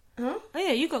guys? Huh? Oh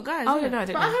yeah, you got guys. Oh, yeah. no, I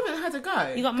don't But I know. haven't had a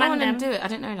go. You got Go man on them. and do it. I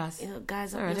didn't realise. You got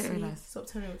guys Sorry, I up your didn't sleeve. realise. Stop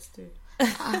telling me what to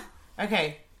do.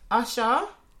 Okay, Usher,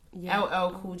 Yeah.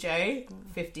 LL Cool J,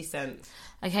 50 Cent.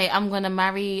 Okay, I'm gonna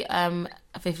marry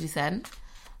 50 Cent,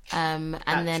 and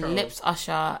then Natural. lips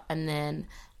Usher, and then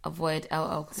avoid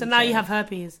LL. So now you have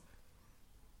herpes.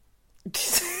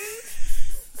 It's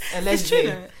Allegedly.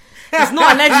 true though. It's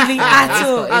not allegedly at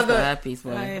all. He's got herpes,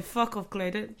 boy. Hey, fuck off, Chloe.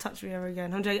 Don't touch me ever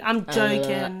again. I'm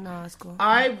joking. No, it's cool.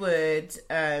 I would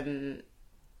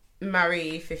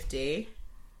marry 50.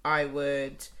 I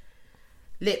would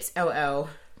lips LL,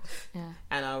 Yeah.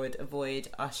 and I would avoid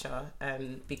Usher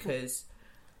because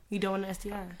You don't want an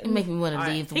STI. It make me want to I-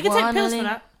 leave the You can take pills one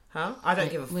for that. I don't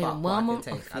give a Wait, fuck what I one can more?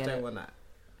 take. Oh, I yeah. don't want that.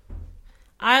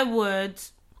 I would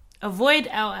avoid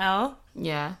LL,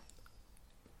 Yeah.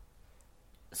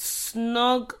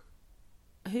 snog.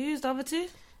 Who's the other two?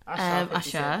 Usher, 50 Usher.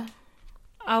 Cent.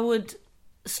 I would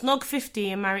snog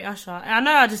 50 and marry Usher. I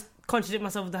know I just contradict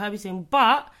myself with the herpes thing,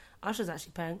 but Usher's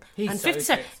actually paying. He's and so 50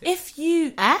 Cent, sexy. if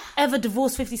you Ah? ever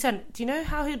divorce 50 Cent, do you know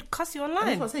how he'd cuss you That's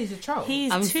online? what I say. He's a troll.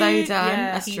 He's I'm too, so done.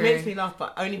 Yeah, That's he true. makes me laugh,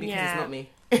 but only because Yeah. it's not me.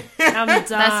 I'm done.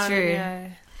 That's true. Yeah.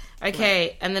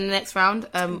 Okay, and then the next round,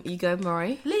 you go,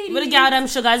 Maury. We're gonna get out them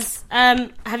sugars.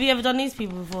 Have you ever done these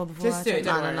people before? Just do it.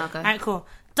 No, Don't no, worry. no, go. Alright, cool.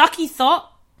 Ducky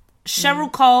Thought,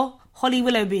 Cheryl Cole, Holly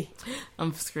Willoughby.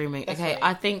 I'm screaming. Okay, right.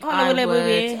 I think Oh, I Willow would.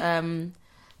 Baby.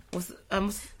 What's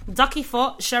Ducky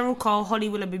Thought, Cheryl Cole, Holly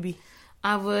Willoughby.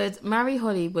 I would marry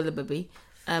Holly Willoughby,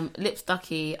 Lips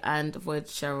Ducky and avoid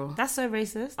Cheryl. That's so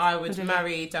racist. I would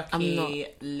marry I'm Ducky,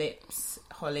 Lips,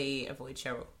 Holly, avoid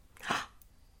Cheryl.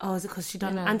 Oh, is it because she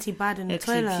done anti-bad in the She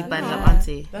toilet? banded up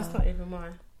Auntie. That's not even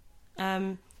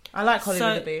mine. I like Holly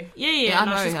So, with a B. yeah, I'd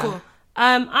no, marry she's her. cool.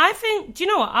 I think, do you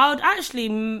know what? I would actually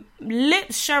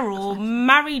Lips Cheryl,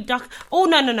 marry Duck. Oh,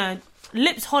 no.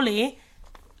 Lips Holly,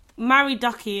 marry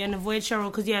Ducky and avoid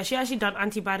Cheryl because, yeah, she actually done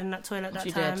anti-bad in that toilet that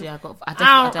She time. did, yeah. I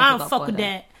I don't fuck with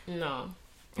that. No.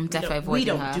 I'm definitely We avoiding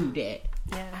don't her. do that.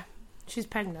 Yeah. She's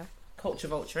pegged though. Culture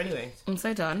vulture anyway. I'm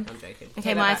so done. I'm joking. Okay,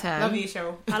 Say my that back. turn. Love you,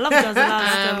 Cheryl. I love girls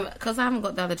allowed. Because I haven't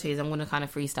got the other twos, I'm going to kind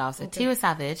of freestyle. So Tiwa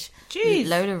Savage, Jeez.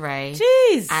 Lola Ray,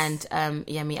 Jeez. and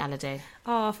Yemi Alade.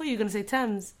 Oh, I thought you were going to say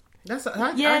Thames. That's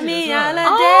Yemi well. Alade.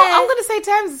 Oh, I'm going to say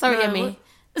Thames. Sorry, No, Yemi.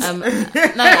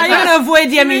 No, Are you going to avoid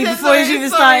Yemi before you even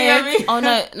Sorry, started? Yemi. Oh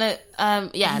no.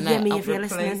 Yeah, no. Yemi, if you're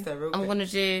Replace listening. the real I'm quick. going to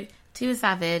do Tiwa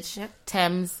Savage, Yep.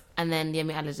 Thames, and then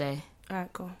Yemi Alade.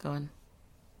 Alright, cool. Go on.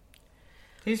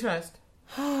 Who's first?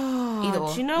 Either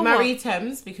or. Do you know Marie what?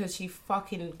 Thames because she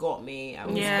fucking got me.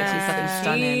 And Yeah. She's fucking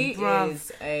stunning. She Bruv.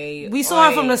 is a. We saw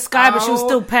her from the sky, but she was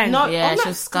still pegged. Not Yeah, on she that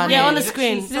was stunning. Yeah, on the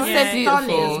screen. She's Just so so beautiful,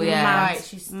 stunning. yeah. Mad.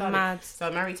 She's stunning. Mad.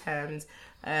 So Marie Thames,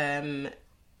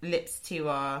 Lips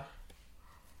Tiwa,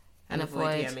 And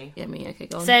avoid Yemi. Yemi. Okay,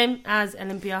 go on. Same as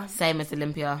Olympia. Same as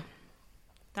Olympia.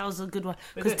 That was a good one.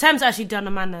 We're Because good. Thames actually done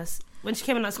a madness. When she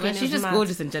came in that screen, Well, it she's was just mad.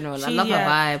 gorgeous in general. I She- love yeah.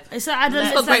 her vibe. It's like, She's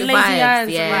it's got like great lazy vibes, eyes.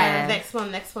 yeah. Right,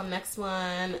 next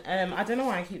one. I don't know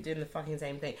why I keep doing the fucking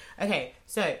same thing. Okay,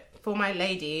 so for my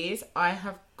ladies, I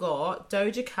have got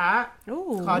Doja Cat,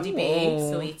 Ooh. Cardi B,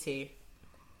 Ooh. Sweetie.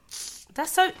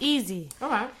 That's so easy. All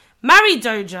right. Marry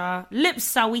Doja, Lips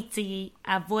Sawiti,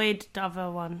 avoid the other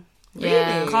one.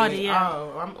 Yeah. Really? Cardi, yeah.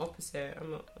 Oh, I'm opposite.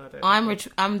 I'm not. I don't.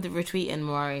 I'm the retweeting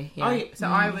Mari. Yeah. Oh, yeah. So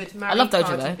I would marry I love Doja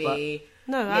Cardi though, B,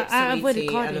 No, Lip I avoided Sweetie,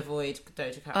 Cardi. and avoid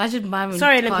Doja Cat. I should marry.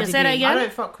 Sorry, Olympia, Cardi say that B. again. I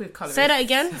don't fuck with colours. Say that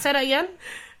again.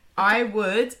 I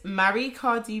would marry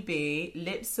Cardi B,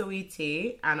 Lip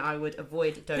Sweetie, and I would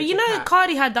avoid Doja But you know, Cat.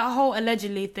 Cardi had that whole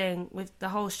allegedly thing with the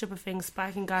whole stripper thing,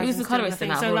 spiking guys. Who's and the stealing colorist in thing.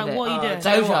 that So, whole like, bit? what are you doing? Do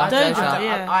you know what? Doja.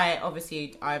 Yeah. I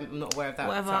obviously I'm not aware of that.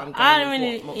 Whatever. So I'm going I with don't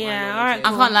really- what yeah, my knowledge alright, is. I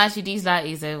can't lie to you. These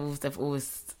ladies,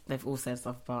 they've all said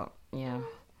stuff, but yeah.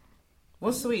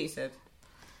 What's Sweetie said?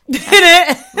 Did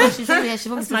it? Well, she probably said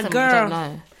my something we girl. don't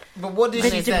know. But what did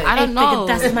she say? I don't know.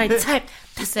 That's my type.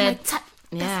 She said,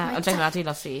 yeah, I'm joking. I do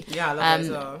love Sweetie. Yeah, I love her as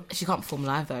well. She can't perform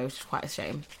live though, which is quite a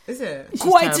shame. Is it?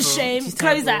 Quite terrible. a shame. She's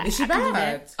Close terrible. that. Is she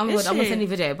bad? I'm Is going to she? send you a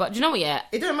video, but do you know what? Yeah,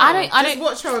 It don't I matter. don't. Just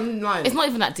watch her online. It's not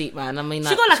even that deep, man. I mean,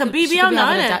 She got like a could- BBL could be now,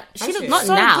 having a innit? da- She Has looks she? Not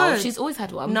so now. good. She's always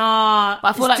had one. Nah, But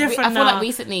I feel it's like different I feel now. like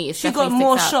recently it's she got definitely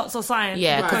more sticks out. shots or something.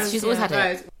 Yeah, Right. because she's always had it.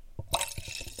 Guys.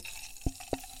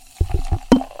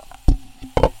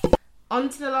 On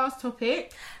to the last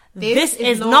topic. This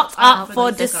is not up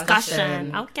for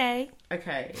discussion. Okay.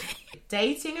 Okay.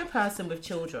 Dating a person with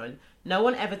children, no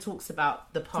one ever talks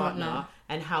about the partner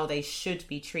and how they should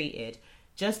be treated.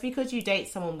 Just because you date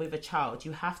someone with a child,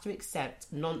 you have to accept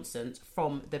nonsense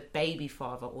from the baby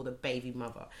father or the baby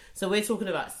mother. So we're talking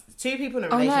about two people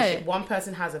in a Oh, no. relationship. One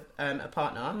person has a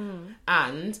partner,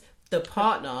 and the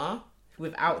partner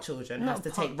without children has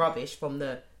to take rubbish from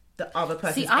the other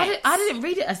person's See, I ex. didn't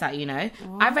read it as that, you know.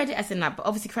 I read it as in like, but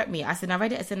obviously correct me. I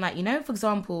read it as in like, you know, for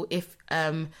example, if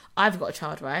I've got a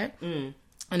child, right?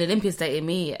 And Olympia's dating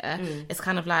me, yeah, it's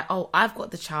kind of like, oh, I've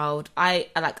got the child.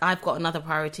 I've got another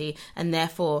priority, and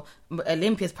therefore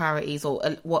Olympia's priorities or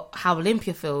how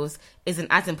Olympia feels isn't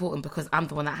as important because I'm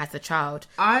the one that has the child.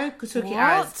 I took it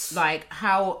as like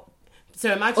how.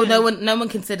 So imagine. Or no one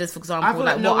considers, for I example, feel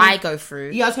like no what one- I go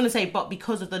through. Yeah, I was going to say, but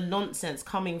because of the nonsense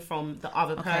coming from the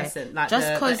other person, like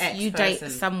just because because you date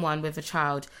someone with a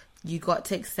child, you got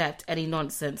to accept any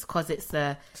nonsense because it's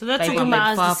the So they're baby talking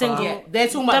mama's about as the father. single. Yeah, they're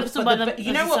talking about, They're talking about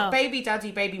you know what, themselves. baby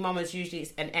daddy, baby mama's usually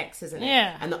an ex, isn't it?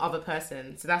 Yeah. And the other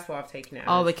person. So that's what I've taken it as.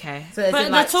 Oh, okay. So it's But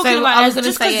they're like, talking so about I it was as gonna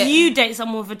just say because it- you date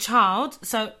someone with a child.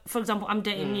 So, for example, I'm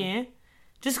dating you.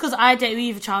 Just because I date you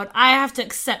with a child, I have to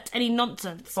accept any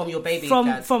nonsense from your baby from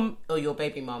dad from or your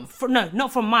baby mum. no,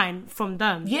 not from mine, from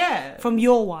them. Yeah. From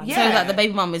your one. Yeah. So like the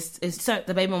baby mum is So-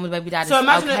 the baby mum with the baby dad. So is,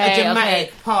 imagine okay, a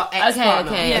dramatic okay. ex-partner.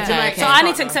 Okay, A okay, dramatic So I need to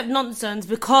ex-partner. accept nonsense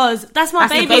because that's my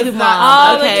That's the baby. baby mum.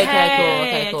 Oh, Okay,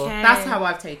 okay, cool. That's how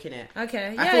I've taken it.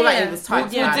 Okay. I feel like it was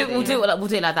tight. We'll do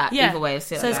it like that. Yeah. Either way,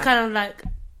 So like it's that. kind of like,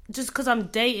 just because I'm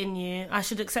dating you, I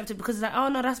should accept it because it's like, oh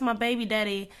no, that's my baby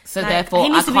daddy. So Like, therefore, he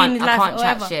needs to be in his I life can't or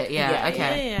chat whatever. shit. Yeah, Yeah,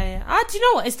 okay. Yeah. Do you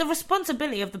know what? It's the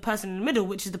responsibility of the person in the middle,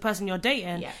 which is the person you're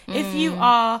dating. Yeah. If you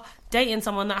are dating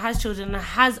someone that has children and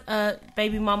has a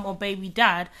baby mum or baby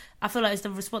dad, I feel like it's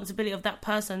the responsibility of that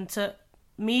person to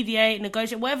mediate,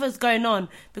 negotiate, whatever's going on,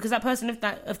 because that person, if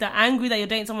they're angry that you're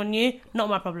dating someone new, not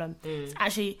my problem. It's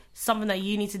actually something that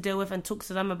you need to deal with and talk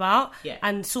to them about,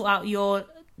 and sort out your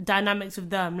dynamics with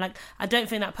them. Like, I don't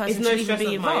think that person should even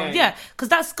be involved. Yeah, because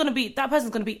that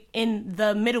person's gonna be in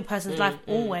the middle person's life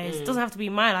always. It doesn't have to be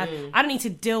my life. I don't need to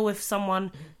deal with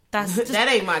someone that's just, that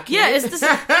ain't my kid. Yeah,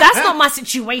 that's not my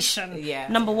situation. Yeah,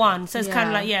 number one. So it's kind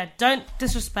of like, don't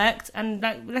disrespect, and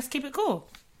like, let's keep it cool.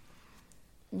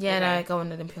 Yeah, no, go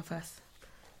on, Olympia first.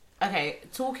 Okay,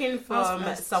 talking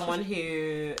from someone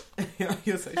who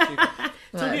you're so stupid.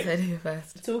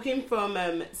 Talking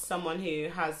from someone who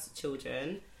has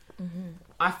children,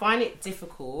 I find it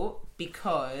difficult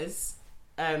because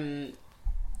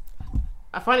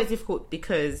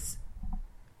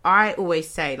I always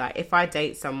say, like, if I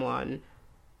date someone,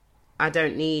 I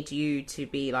don't need you to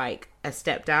be like a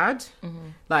stepdad,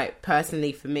 like,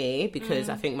 personally for me, because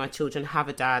I think my children have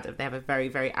a dad, they have a very,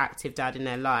 very active dad in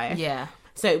their life. Yeah.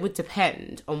 So it would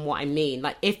depend on what I mean.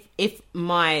 Like, if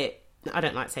my, I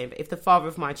don't like saying, but if the father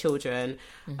of my children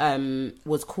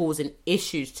was causing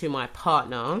issues to my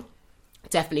partner,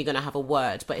 definitely going to have a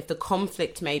word. But if the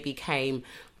conflict maybe came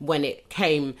when it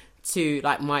came to,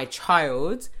 like, my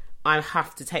child, I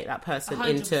have to take that person 100%.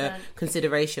 Into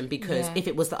consideration, because if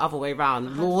it was the other way around,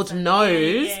 100%. Lord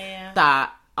knows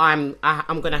that I'm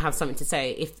going to have something to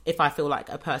say if I feel like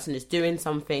a person is doing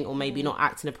something or maybe not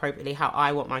acting appropriately how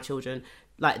I want my children,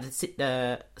 like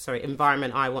the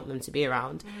environment I want them to be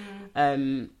around.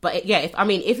 But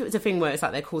if it was a thing where it's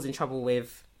like they're causing trouble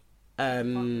with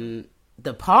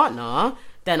the partner,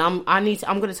 then I'm going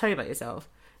to tell you about yourself,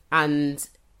 and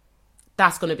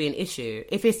that's going to be an issue.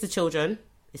 If it's the children,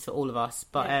 it's for all of us.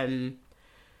 But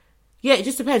it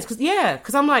just depends,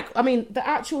 because I'm like, I mean, the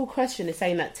actual question is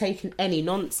saying that taking any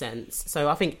nonsense. So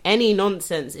I think any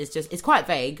nonsense is just, it's quite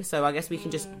vague. So I guess we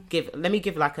can just let me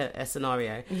give like a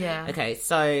scenario. Yeah. Okay,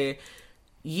 so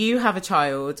you have a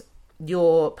child,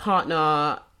 your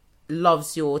partner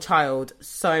loves your child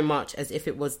so much as if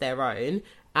it was their own,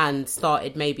 and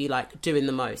started maybe like doing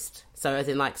the most. So as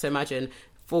in, like, so imagine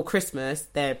for Christmas,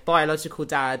 their biological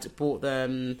dad bought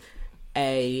them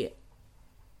a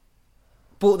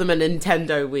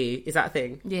Nintendo Wii. Is that a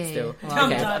thing? Yeah. Still?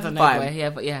 Well, okay. I don't know where, yeah,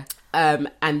 but yeah.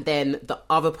 And then the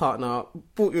other partner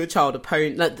bought your child a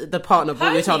pony. Like, the partner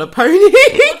bought your child a pony.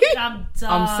 I'm done.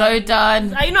 I'm so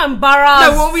done. Are you not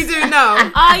embarrassed? No, what we do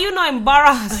now? Are you not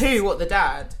embarrassed? Who? What, the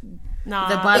dad? Nah.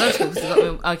 The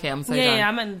biological. Okay, I'm so done. Yeah,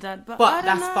 I meant that. But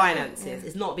that's know. finances. Yeah.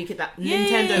 It's not because that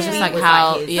Nintendo It's just Wii like was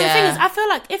how. like his. Yeah. The thing is, I feel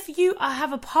like if you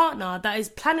have a partner that is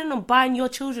planning on buying your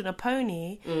children a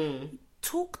pony,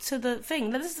 talk to the thing.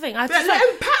 This is the thing. I just let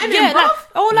him pattern him,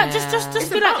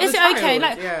 just be like, is it okay?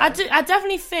 Like, I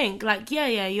definitely think, like,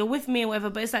 you're with me or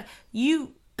whatever, but it's like,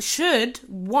 you should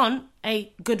want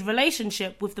a good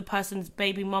relationship with the person's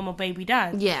baby mum or baby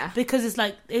dad. Yeah. Because it's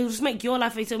like, it'll just make your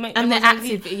life, it'll make and they're everyone's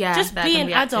active. life easy. Yeah. Just be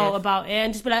an adult about it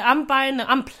and just be like, I'm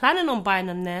planning on buying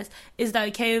them this. Is that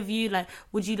okay with you? Like,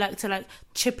 would you like to like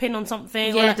chip in on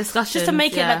something? Yeah, or, like, discussions. just to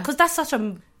make it like, because that's such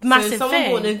a massive so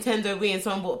someone thing. bought Nintendo Wii and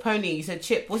someone bought a pony. You said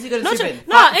Chip. What's he going to chip in?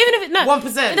 No, even if it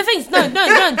 1%. The thing is,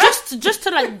 no, just to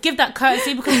like give that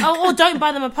courtesy, because or don't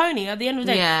buy them a pony. At the end of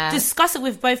the day, discuss it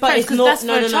with both parents, because that's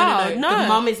for a child. No, the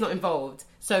mum is not involved.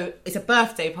 So it's a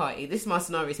birthday party. This is my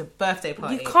scenario. It's a birthday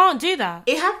party. You can't do that.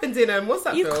 It happened in what's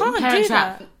that You film? can't Parent do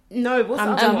Trap. that. No, what's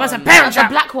that? What's a one? Parent Trap?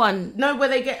 The black one. No, where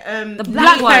they get the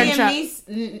black one.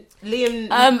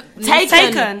 Liam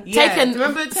Taken. Yeah. Taken.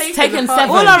 Remember Taken? Taken The 7.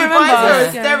 All I remember buys her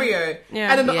a stereo,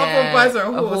 and then the other one buys her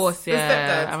a horse. The Yeah,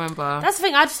 stepdad. I remember. That's the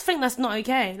thing. I just think that's not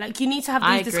okay. Like, you need to have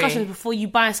these discussions before you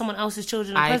buy someone else's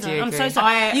children a I present. do I'm so agree.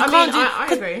 sorry. I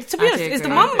agree. To be honest, is the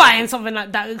mum buying something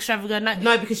like that extravagant? Like,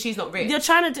 No, because she's not rich. you're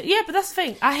trying to do, but that's the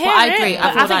thing. I hear I it. agree. I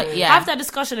but feel think like, have that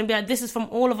discussion and be like, this is from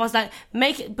all of us. Like,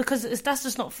 make it, because that's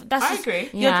just not. That's I just, agree.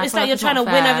 It's like you're trying to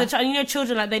win over the child. You know,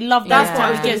 children, like, they love That's those what I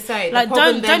type was of going to gifts. say. Like,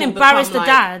 don't embarrass the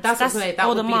dad. That or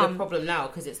would the be mum. the problem now,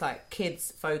 because it's like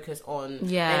kids focus on.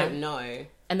 Yeah. They don't know.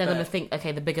 And they're going to think,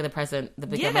 okay, the bigger the present, the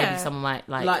bigger maybe someone might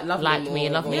like me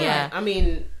and love me. Yeah. I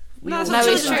mean,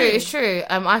 it's true.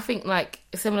 I think like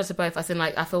similar to both. I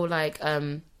feel like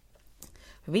for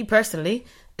me personally,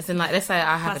 it's in like, let's say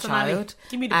I have a child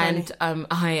and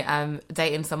I am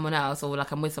dating someone else, or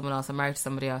like I'm with someone else, I'm married to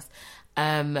somebody else.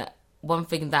 One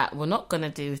thing that we're not gonna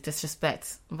do is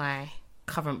disrespect my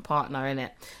current partner, in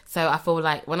it. So I feel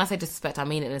like when I say disrespect, I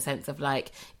mean it in the sense of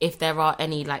like, if there are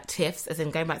any like tiffs, as in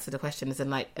going back to the question, as in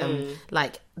like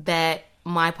like they're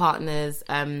my partner's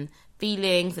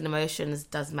feelings and emotions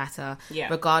does matter,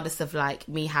 regardless of like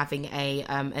me having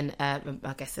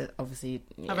I guess obviously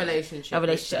a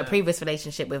relationship, a previous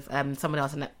relationship with someone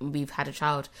else, and we've had a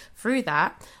child through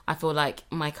that. I feel like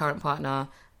my current partner,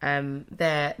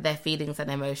 their feelings and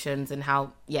emotions and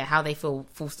how they feel,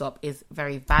 full stop, is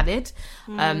very valid.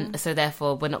 So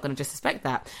therefore, we're not going to disrespect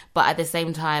that. But at the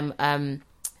same time,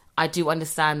 I do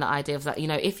understand the idea of that. You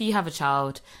know, if you have a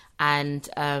child and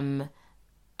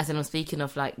as in I'm speaking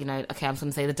of, like, you know, okay, I'm just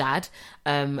going to say the dad,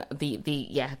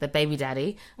 the baby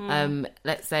daddy.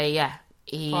 Let's say,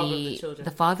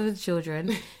 the father of the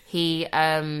children. He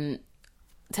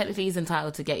technically he's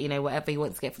entitled to get, you know, whatever he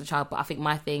wants to get for the child. But I think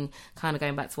my thing, kind of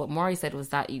going back to what Maury said, was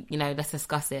that you know, let's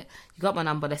discuss it. You got my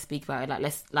number, let's speak about it.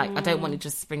 I don't want you to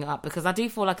just bring it up, because I do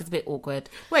feel like it's a bit awkward.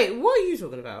 Wait, what are you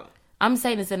talking about? I'm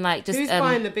saying this in like just who's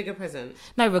buying the bigger present?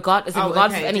 No, regardless of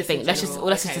anything, let's just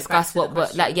discuss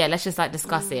let's just like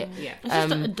discuss it. Yeah, it's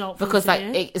just an adult because like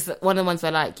it's one of the ones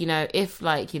where, like, you know, if,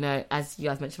 like, you know, as you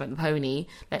guys mentioned about the pony,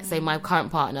 let's say my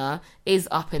current partner is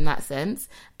up in that sense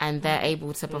and they're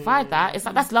able to provide that, it's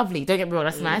like, that's lovely. Don't get me wrong,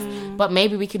 that's nice, but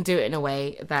maybe we can do it in a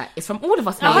way that it's from all of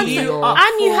us. And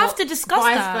you have to discuss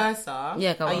vice versa.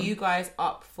 Yeah, go on. Are you guys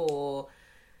up for?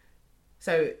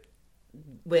 So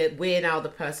we're now the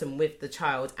person with the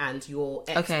child, and your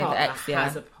ex-partner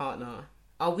has a partner.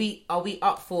 Are we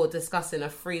up for discussing a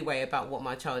freeway about what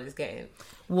my child is getting?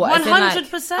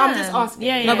 100%. I'm just asking.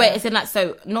 Yeah. No, wait, it's in like,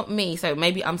 so not me. So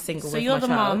maybe I'm single with my child. So you're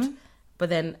the mum, but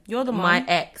then you're the mum. My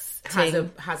ex has a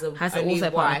also new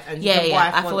wife, and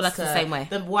I feel like it's the same way.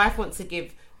 The wife wants to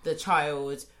give the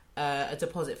child a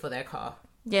deposit for their car.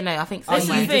 Yeah, no, I think so. Are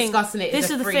you discussing it?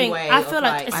 This is the thing. I feel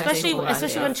like, especially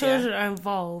when children are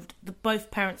involved,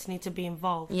 both parents need to be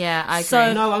involved. Yeah, I agree.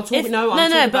 So no, I'm talking.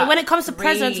 But when it comes to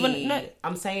presents,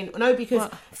 I'm saying no, because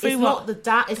it's not the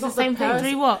dad. It's the same thing.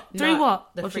 Three what?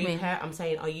 The free parent. I'm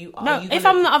saying, are you? If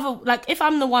I'm the other, like, if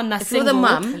I'm the one that's single, the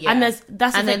mum, and that's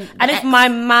the thing, and if my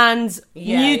man's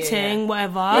muting,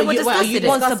 whatever, we're discussing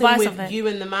wants to buy something, you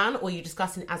and the man, or are you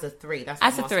discussing as a three? That's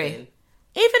as a three.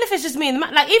 Even if it's just me and the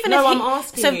man, like, even if I'm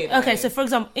asking you. Okay, so for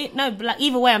example,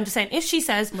 either way, I'm just saying, if she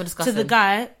says to the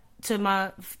guy, to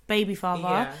my baby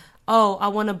father, oh, I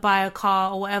want to buy a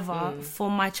car or whatever for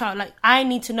my child, like, I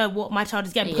need to know what my child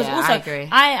is getting, because also I agree.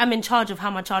 I am in charge of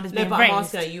how my child is being raised. I'm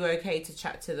asking, are you okay to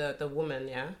chat to the woman?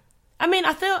 Yeah. I mean,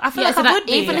 I feel like I would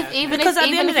be, because at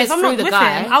the end of the day, if I'm not with him,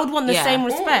 I would want the same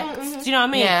respect. Do you know what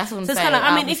I mean? Yeah, that's what I'm saying. So it's kind of,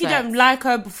 I mean, if you don't like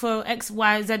her for X,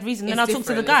 Y, Z reason, then I'll talk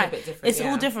to the guy. It's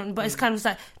all different, but it's kind of just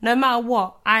like, no matter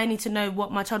what, I need to know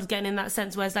what my child is getting in that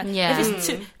sense. Where it's like, if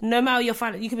it's no matter your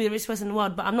finance, you could be the richest person in the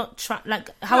world, but I'm not trying.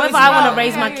 Like, however I want to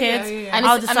raise my kids,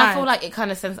 I'll decide. And I feel like it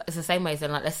kind of it's the same way as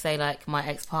in, like, let's say, like, my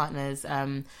ex-partner's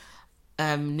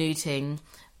neuting.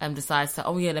 Decides to,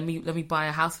 let me buy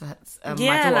a house for my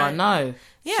daughter. Like, no,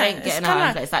 yeah, it's getting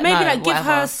her. It's like, maybe no, like give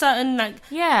her a certain, like,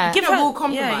 give her more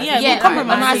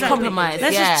compromise. Compromise.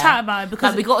 Let's just chat about it,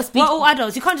 because like, we got to speak. We're all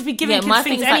adults. You can't just be giving kids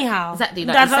things anyhow. Exactly.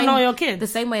 Like, Dad don't know your kids. The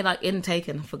same way, like in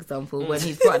Taken, for example, when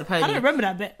he's brought the pony. I don't remember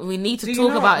that bit. We need to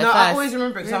talk about it first. I always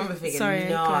remember it, because I remember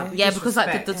thinking, because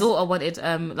like the daughter wanted,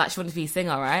 like, she wanted to be a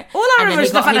singer, right? All I remember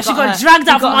is the fact that she got dragged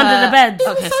out from under the bed.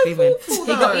 Okay, screaming.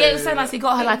 It was so nice. He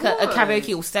got her like a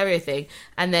karaoke or stereo thing,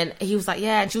 and then he was like,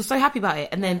 yeah, and she was so happy about it.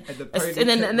 And then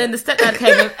the stepdad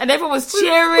came in, and everyone was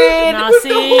cheering.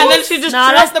 And then she just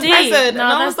dropped the present. And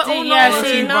I was like, oh no.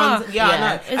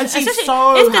 And she's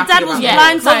so if the dad was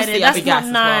blindsided, that's not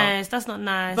nice. That's not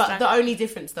nice. But the only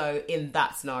difference, though, in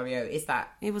that scenario is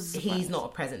that he's not a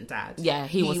present dad. Yeah,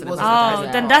 he wasn't a present dad.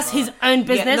 Oh, then that's his own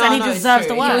business, and he deserves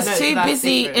the work. He was too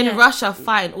busy in Russia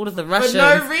fighting all of the Russians. For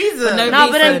no reason.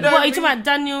 No, but then what are you talking about,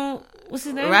 Daniel? What's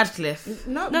his name? Radcliffe.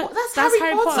 No, that's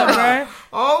Harry Potter, bro.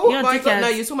 Oh my god, no,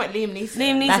 you're talking about Liam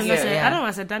Neeson. That's it. I don't know why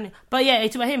I said Daniel. But yeah, you're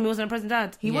talking about him, he wasn't a present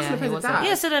dad. He wasn't a present dad.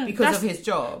 Yeah, so then because of his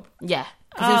job. Yeah.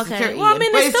 Oh, okay. Well, I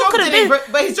mean, it still could have been.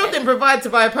 But his job didn't provide to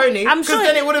buy a pony. I'm sure.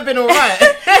 Then it would have been alright.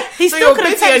 He still could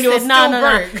have texted.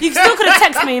 No. You still could have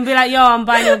texted me and be like, "Yo, I'm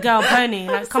buying your girl a pony."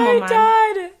 Like, come on,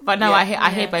 man. But no, I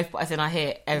hear both. As in, I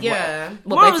hear everyone. Yeah.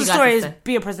 Moral of the story is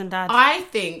be a present dad. I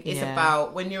think it's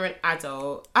about when you're an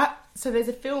adult. So there's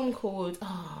a film called,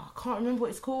 I can't remember what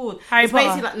it's called. Harry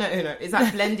Potter. Basically like, no, it's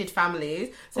like blended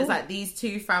families. So it's like these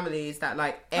two families that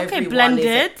like everyone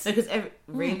blended. Because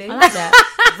really? I like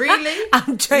that. Really?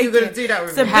 I'm joking. You're going to do that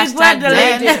with me? It's a big word,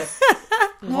 blended.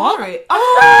 What?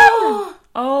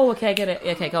 Oh, okay, I get it.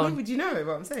 Okay, go on. Would you know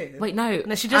what I'm saying? Wait, no.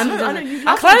 No, she doesn't. I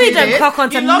know. Chloe don't clock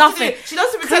onto nothing. She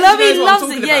loves to Chloe loves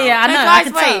it. Yeah, I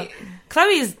know. Guys, wait.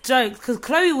 Chloe's jokes, because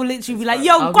Chloe will literally be like,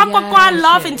 yo, quack,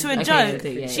 laugh into a joke.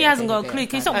 She hasn't got a clue.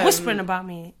 Can you stop whispering about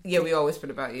me? Yeah, we are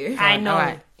whispering about you. I know.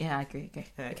 Right. Yeah, I agree.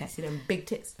 Okay. See them big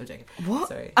tits? I'm joking. What?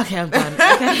 Sorry. Okay, I'm done.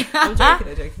 Okay. I'm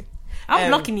joking. I'm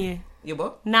blocking you. You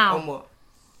what? Now. On what?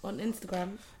 On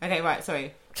Instagram. Okay, right,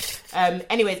 sorry.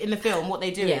 Anyways, in the film, what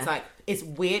they do is like, it's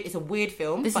weird. It's a weird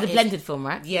film. This is a blended film,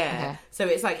 right? Yeah. Okay. So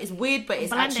it's like, it's weird, but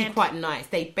it's Blended. actually quite nice.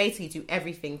 They basically do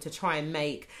everything to try and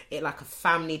make it like a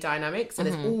family dynamic. So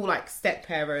there's all like step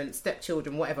parents, step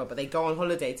children, whatever, but they go on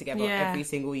holiday together every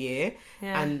single year.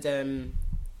 Yeah. And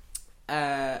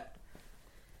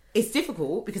it's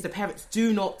difficult because the parents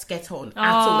do not get on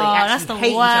at all. They that's actually the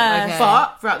hate each other. worst.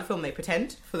 But throughout the film, they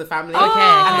pretend for the family and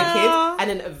the kids, and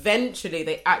then eventually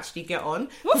they actually get on.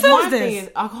 What film is My thing this?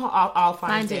 I can't. I'll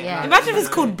find it. yeah. Imagine if it's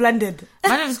called Blended.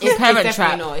 My name is It's Parent definitely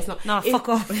Trap. not. It's not. No, fuck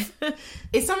off.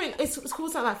 It's something. It's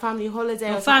called something like Family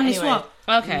Holiday or Family something. Anyway,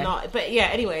 Swap. Okay. But yeah.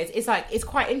 Anyways, it's like it's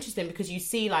quite interesting because you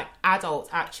see like adults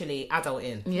actually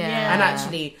adulting. Yeah. And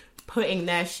actually putting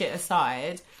their shit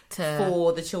aside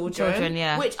for the children.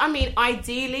 Yeah. Which I mean,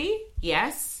 ideally,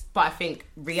 yes, but I think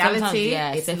reality,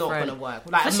 it's it's not different. going to work.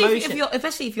 Like Especially if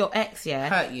your ex,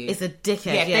 hurt you, is a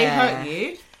dickhead. Yeah, if they hurt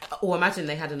you. Or imagine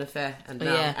they had an affair and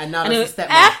now And that's a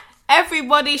stepmom.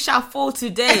 Everybody shall fall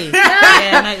today.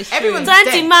 Yeah, no, it's Everyone's true.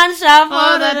 20 man shall For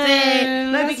for the the day. day.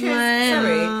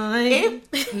 No,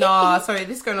 because sorry,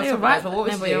 this is going off You're topic. right. But what would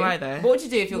No, you but do? you're right, though. What would you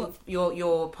do if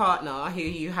your partner, who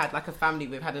you had like a family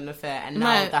with, had an affair, and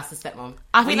now that's the stepmom?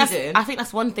 I think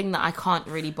that's one thing that I can't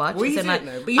really budge. What are you So, doing, like,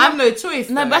 though? But you have no choice.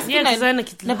 No, though. best Yeah, thing, 'cause then the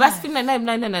kid's no, alive. best thing, no,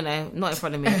 not in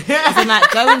front of me. So, like,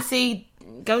 go and see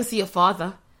your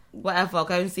father, whatever.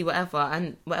 Go and see whatever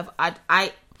and whatever.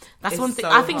 That's It's one thing.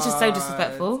 so I think it's just so hard.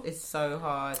 disrespectful. It's so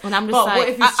hard. And I'm just But like, what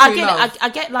if it's I true get love? it. I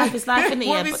get life is life, isn't it?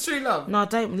 What Yeah, if it's but- true love? No,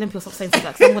 don't Olympia stop saying stuff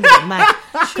like that. 'Cause I'm gonna get mad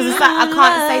because it's like I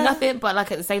can't say nothing, but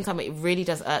like at the same time, it really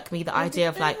does irk me the idea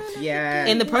of like, Yeah.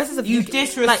 in the process of You like,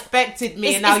 disrespected me,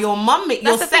 it's- and now it's- your mum, your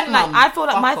that's the thing. stepmom. Like, I feel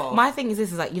like Fuck off. my thing is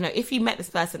this is like, you know, if you met this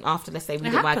person after, let's say we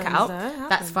didn't work happens, out, though. It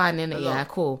that's happens. fine, innit? Yeah,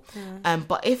 cool.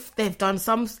 But if they've done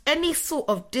any sort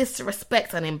of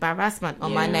disrespect and embarrassment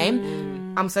on my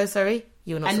name, I'm so sorry.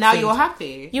 You will not And succeed. now you're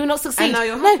happy. You will not succeed. And now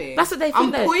you're No, happy. that's what they think.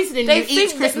 I'm though. poisoning They you each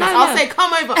think Christmas. that- I'll say,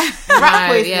 come over. Rat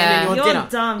poisoning yeah. in your You're dinner.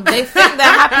 dumb. They think they're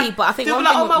happy, but I think They'll one be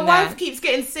like, thing oh, my with- wife keeps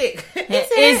getting sick.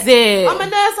 Is it? I'm a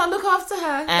nurse. I'll look after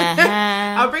her.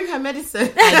 Uh-huh. I'll bring her medicine.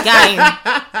 Again.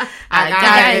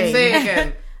 Again. Say it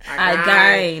again.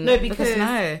 Again. No, because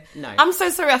no. I'm so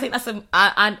sorry. I think that's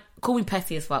I call me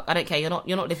petty as fuck. I don't care. You're not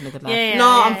living a good life. Yeah, No,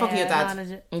 yeah, I'm yeah, fucking your yeah, dad. no,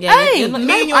 legit. Yeah, Hey, you're not- me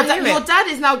no, and your I dad. hear Your it. dad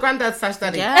is now granddad /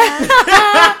 daddy.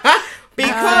 Yeah.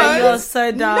 Because You're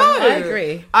so dumb. No, I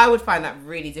agree. I would find that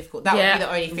really difficult. That would be the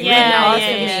only thing. Yeah, right now, yeah,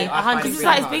 for me, yeah. I find it Because it's really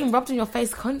like it's hard. being rubbed in your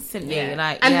face constantly. Yeah.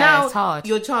 Like, and yeah, now it's hard.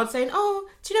 your child saying, "Oh,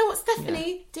 do you know what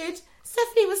Stephanie did?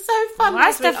 Stephanie was so fun."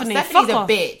 Why this week." Stephanie? Stephanie's Fuck a off.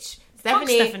 bitch.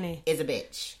 Stephanie. is a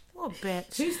bitch. What a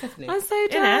bitch. Who's Stephanie? I'm so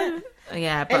Innit? dumb.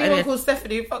 Yeah, but Anyone anyway. called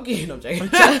Stephanie? Fuck you. No, I'm joking.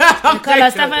 Call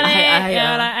her Stephanie. I hate her.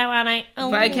 Yeah, like, I wanna-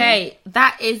 oh. But okay,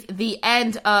 that is the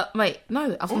end. Wait, no, I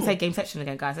was going to say game section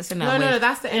again, guys. That's No,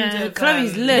 that's the end Yeah, of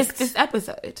Chloe's list. this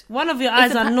episode. One of your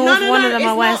eyes a are pa- north, one of them it's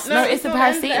are west. Not, it's the not the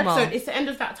end of the paracetamol. episode. It's the end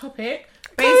of that topic.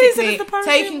 Chloe's Basically, the paracetamol.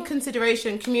 take in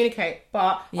consideration, communicate.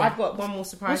 But Yeah. I've got one more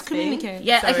surprise What's thing. communicate?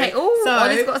 Yeah, Sorry. okay. Ooh,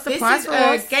 Ollie's got a surprise this for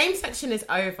us. game section is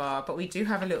over, but we do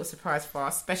have a little surprise for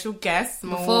our special guest.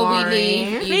 Before we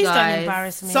leave, you Please don't guys.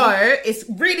 embarrass me. So it's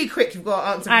really quick. You've got to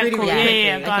answer Alright, really, cool. really Yeah, quickly.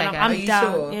 yeah, yeah. Go on, Okay, I'm Are you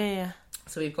down. sure? Yeah.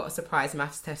 So we've got a surprise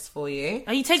maths test for you.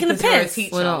 Are you taking the Because you're a piss?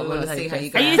 teacher, We're not we want to see taking how the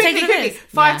you piss. go. Are you Quickly, taking the quickly. piss?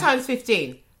 5 Yeah. times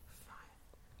 15.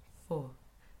 4.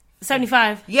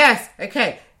 75. Yes.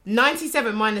 Okay.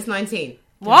 97 minus 19.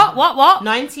 What?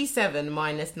 97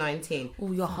 minus 19.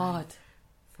 Oh, you're hard.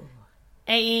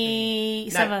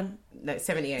 87. No,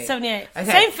 78. 78.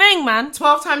 Okay. Same thing, man.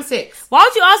 12 times 6. Why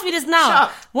would you ask me this now? Shut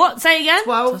up. What? Say it again?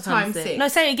 12 times times 6. 6. No,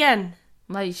 say it again.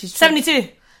 No, she's 72.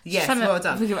 Yes, trying to well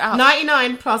done. figure it out.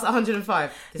 99 plus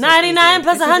 105. This is 99 easy.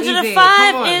 plus This is easy.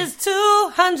 105 Come on. is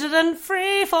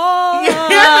 203 for...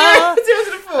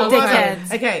 204. Well done.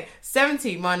 Dickheads. Okay,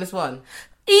 70 minus 1.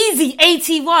 Easy,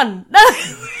 81.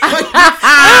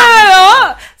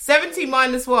 70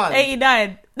 minus 1.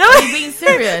 89. No, Are you being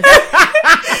serious? 60,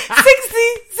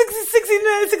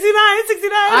 69, 69.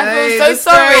 I feel Hey, so the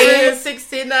sorry. square is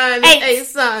 16. 39, 8. 8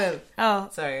 something. Oh,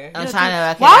 Sorry. I'm trying to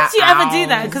work it why out. would you ever do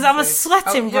that? Because I was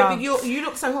sweating, bro. You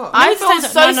look so hot. I me feel tell you so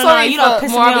something. No, sorry you lot are for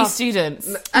pissing more me of these off. students.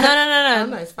 No. Oh,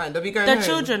 no, it's fine. They'll be going The home.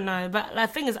 children know, but the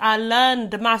thing is, I learned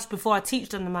the maths before I teach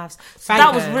them the maths. So Thank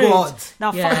that was God. rude.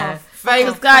 Now fuck Yeah. off.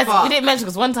 Thanks, Guys, fuck. we didn't mention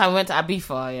because one time we went to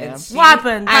Abifa, yeah. And she What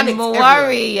happened? panicked And everywhere.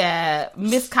 Mawari,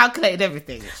 miscalculated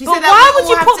everything. She But said that why we would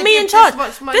you all have put to me give in charge? This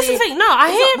much money. This is the thing. No, I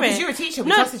It's hear not it. because you're a teacher. We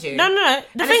No, trusted you. No. The And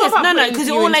thing it's is, not no, about because putting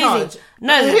you're you all in lazy. charge.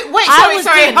 No, Wait, I was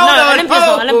sorry, doing,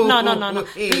 hold no, on. No.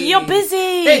 You're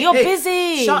busy. You're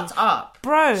busy. Shut up.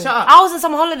 Bro, Shut up. I was on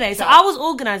some holiday, so Shut I up. was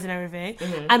organising everything,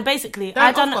 and basically Don't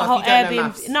I done off the us, whole you don't know Airbnb.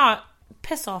 maths. No,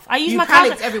 piss off. I used You my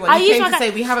panicked calculator. everyone. I You used came my to say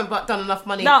we haven't done enough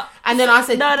money. No. And then I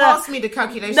said, No. pass me the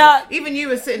calculation. No. Even you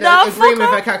were sitting No, there agreeing fuck with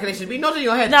her off. calculation. Be nodding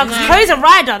your head. No, because Chloe's a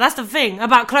rider. That's the thing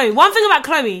about Chloe. One thing about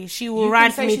Chloe, she will You ride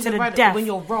can for say me she's to a the rider death. when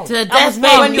you're wrong. To the That was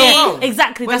death, me. when you're baby. wrong.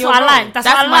 Exactly. When That's you're what I wrong. like. That's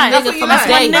That's what I my like. nigga That's from what you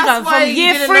day. like. Nigga, That's why from you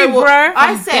year didn't 3, know what- bro. I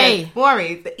From said, day.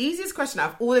 worry, the easiest question out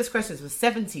of all those questions was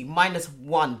 70 minus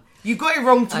 1. You got it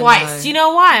wrong twice. Do you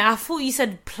know why? I thought you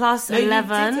said plus No, you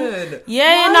 11. didn't.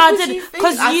 Yeah, Why no, I would did. you think?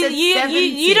 Because I you said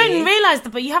 70. don't realise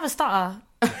that, but you have a stutter.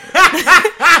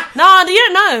 No, you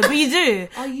don't know, but you do.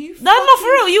 Are you No, not for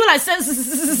real. You were like,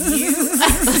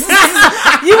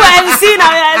 you were MC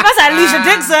now. That's like Alicia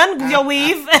Dixon with your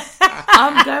weave.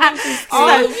 I'm going to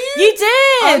Are You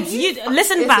did. You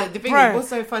listen back, the thing bro. is, what's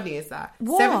so funny is that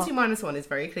What? 70 minus 1 is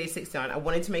very clearly 69. I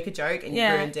wanted to make a joke and you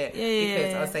Yeah. ruined it Yeah,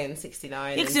 because yeah. I was saying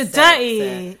 69. Because and you're sex dirty.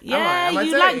 and- Yeah, Am I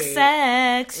you dirty? like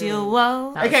sex. You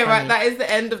won't. That was Okay, right, funny. that is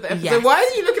the end of the episode. Yes. Why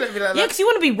are you looking at me like that? Yeah, because you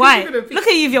want to be white. you're gonna be- Look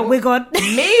at you with your wig on.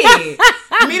 Me, that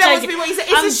must joking. be what you said.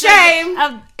 I'm It's a shame.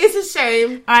 joking. It's a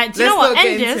shame. All right, do you know Let's what? not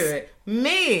get End into this. it.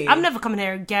 Me, I'm never coming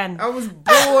here again. I was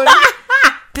born.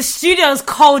 The studio's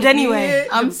cold anyway.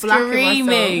 Yeah, I'm the black in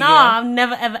screaming. No, I'm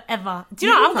never, ever, ever. Do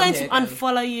you know You what? I'm come going here to again.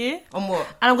 unfollow you On what?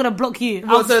 and I'm going to block you.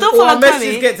 I'll What, so still all follow our messages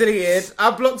Chloe. get deleted. I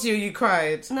blocked you. You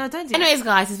cried. No, don't do that. Anyways,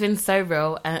 guys, it's been so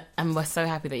real, and we're so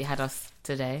happy that you had us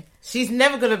today. She's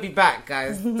never gonna be back,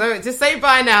 guys. Don't just say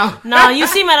bye now. No, you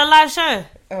see me at a live show.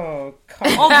 Oh,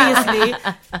 come on. Obviously.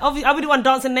 I'll be the one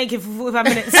dancing naked for 45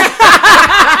 minutes.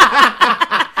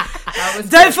 That was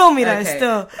Don't good. film me though, Okay.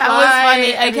 still. That was Bye,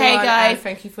 funny. Okay, everyone, guys. and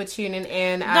thank you for tuning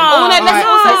in. No, Oh, no, let's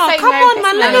also say come Merry on,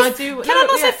 man. Let Christmas. me, No, I do- can I no,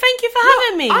 not say yeah. thank you for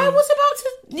having me? I was about to.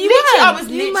 You literally, weren't. I was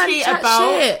You literally man chat about.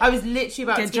 shit. I was literally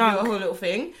about Get to give you a drunk. whole little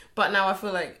thing, but now I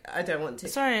feel like I don't want to.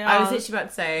 Sorry, I was literally about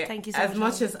to say. thank you so as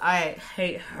much. much as I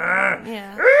hate her.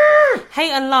 Yeah.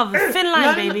 Hate and love. Thin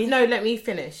line, baby. No, let me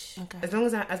finish. Okay. As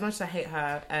much as I hate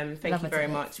her, thank Love you her very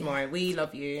to much, Maury. We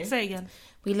love you. Say it again.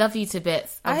 We love you to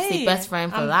bits. Obviously, Hey, best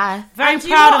friend for I'm life. Very And you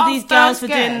proud were of our these girls first for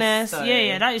doing guest, this. so-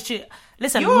 Yeah, that is true.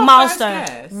 Listen, You were our milestone.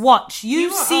 first guest. Watch. You You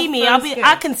were see our me. first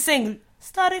I guest. can sing.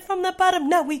 Started from the bottom,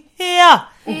 now we here.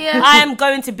 Yeah. I am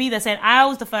going to be there saying I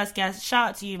was the first guest. Shout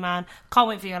out to you, man. Can't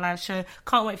wait for your live show.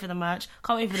 Can't wait for the merch.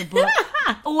 Can't wait for the book.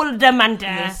 All of them and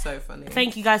You're there. so funny.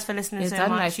 Thank you guys for listening It's so done,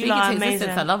 much. though. You Speak lot it are to amazing.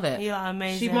 existence. I love it. You lot are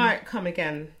amazing. She might come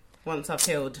again once I've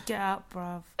healed. Get out,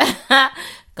 bruv.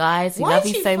 Guys, we Why love did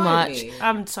you she so find much. me?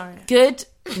 I'm sorry. Good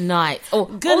night. Oh,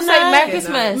 Good also, night. Merry Good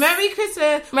Christmas. night. Merry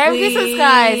Christmas. Merry Christmas,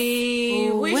 guys. We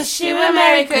wish you a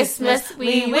Merry Christmas.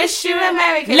 We wish you a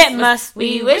Merry Christmas. Litmus.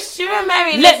 We wish you a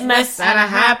Merry Litmus. and a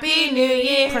Happy New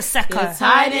Year. Prosecco. The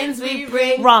tidings we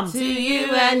bring Rum. to you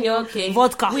and your king.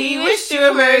 Vodka. We wish you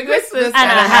a Merry Christmas And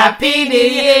a Happy New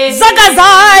Year.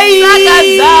 Zagazai!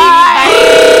 Zagazai.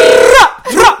 Zagazai!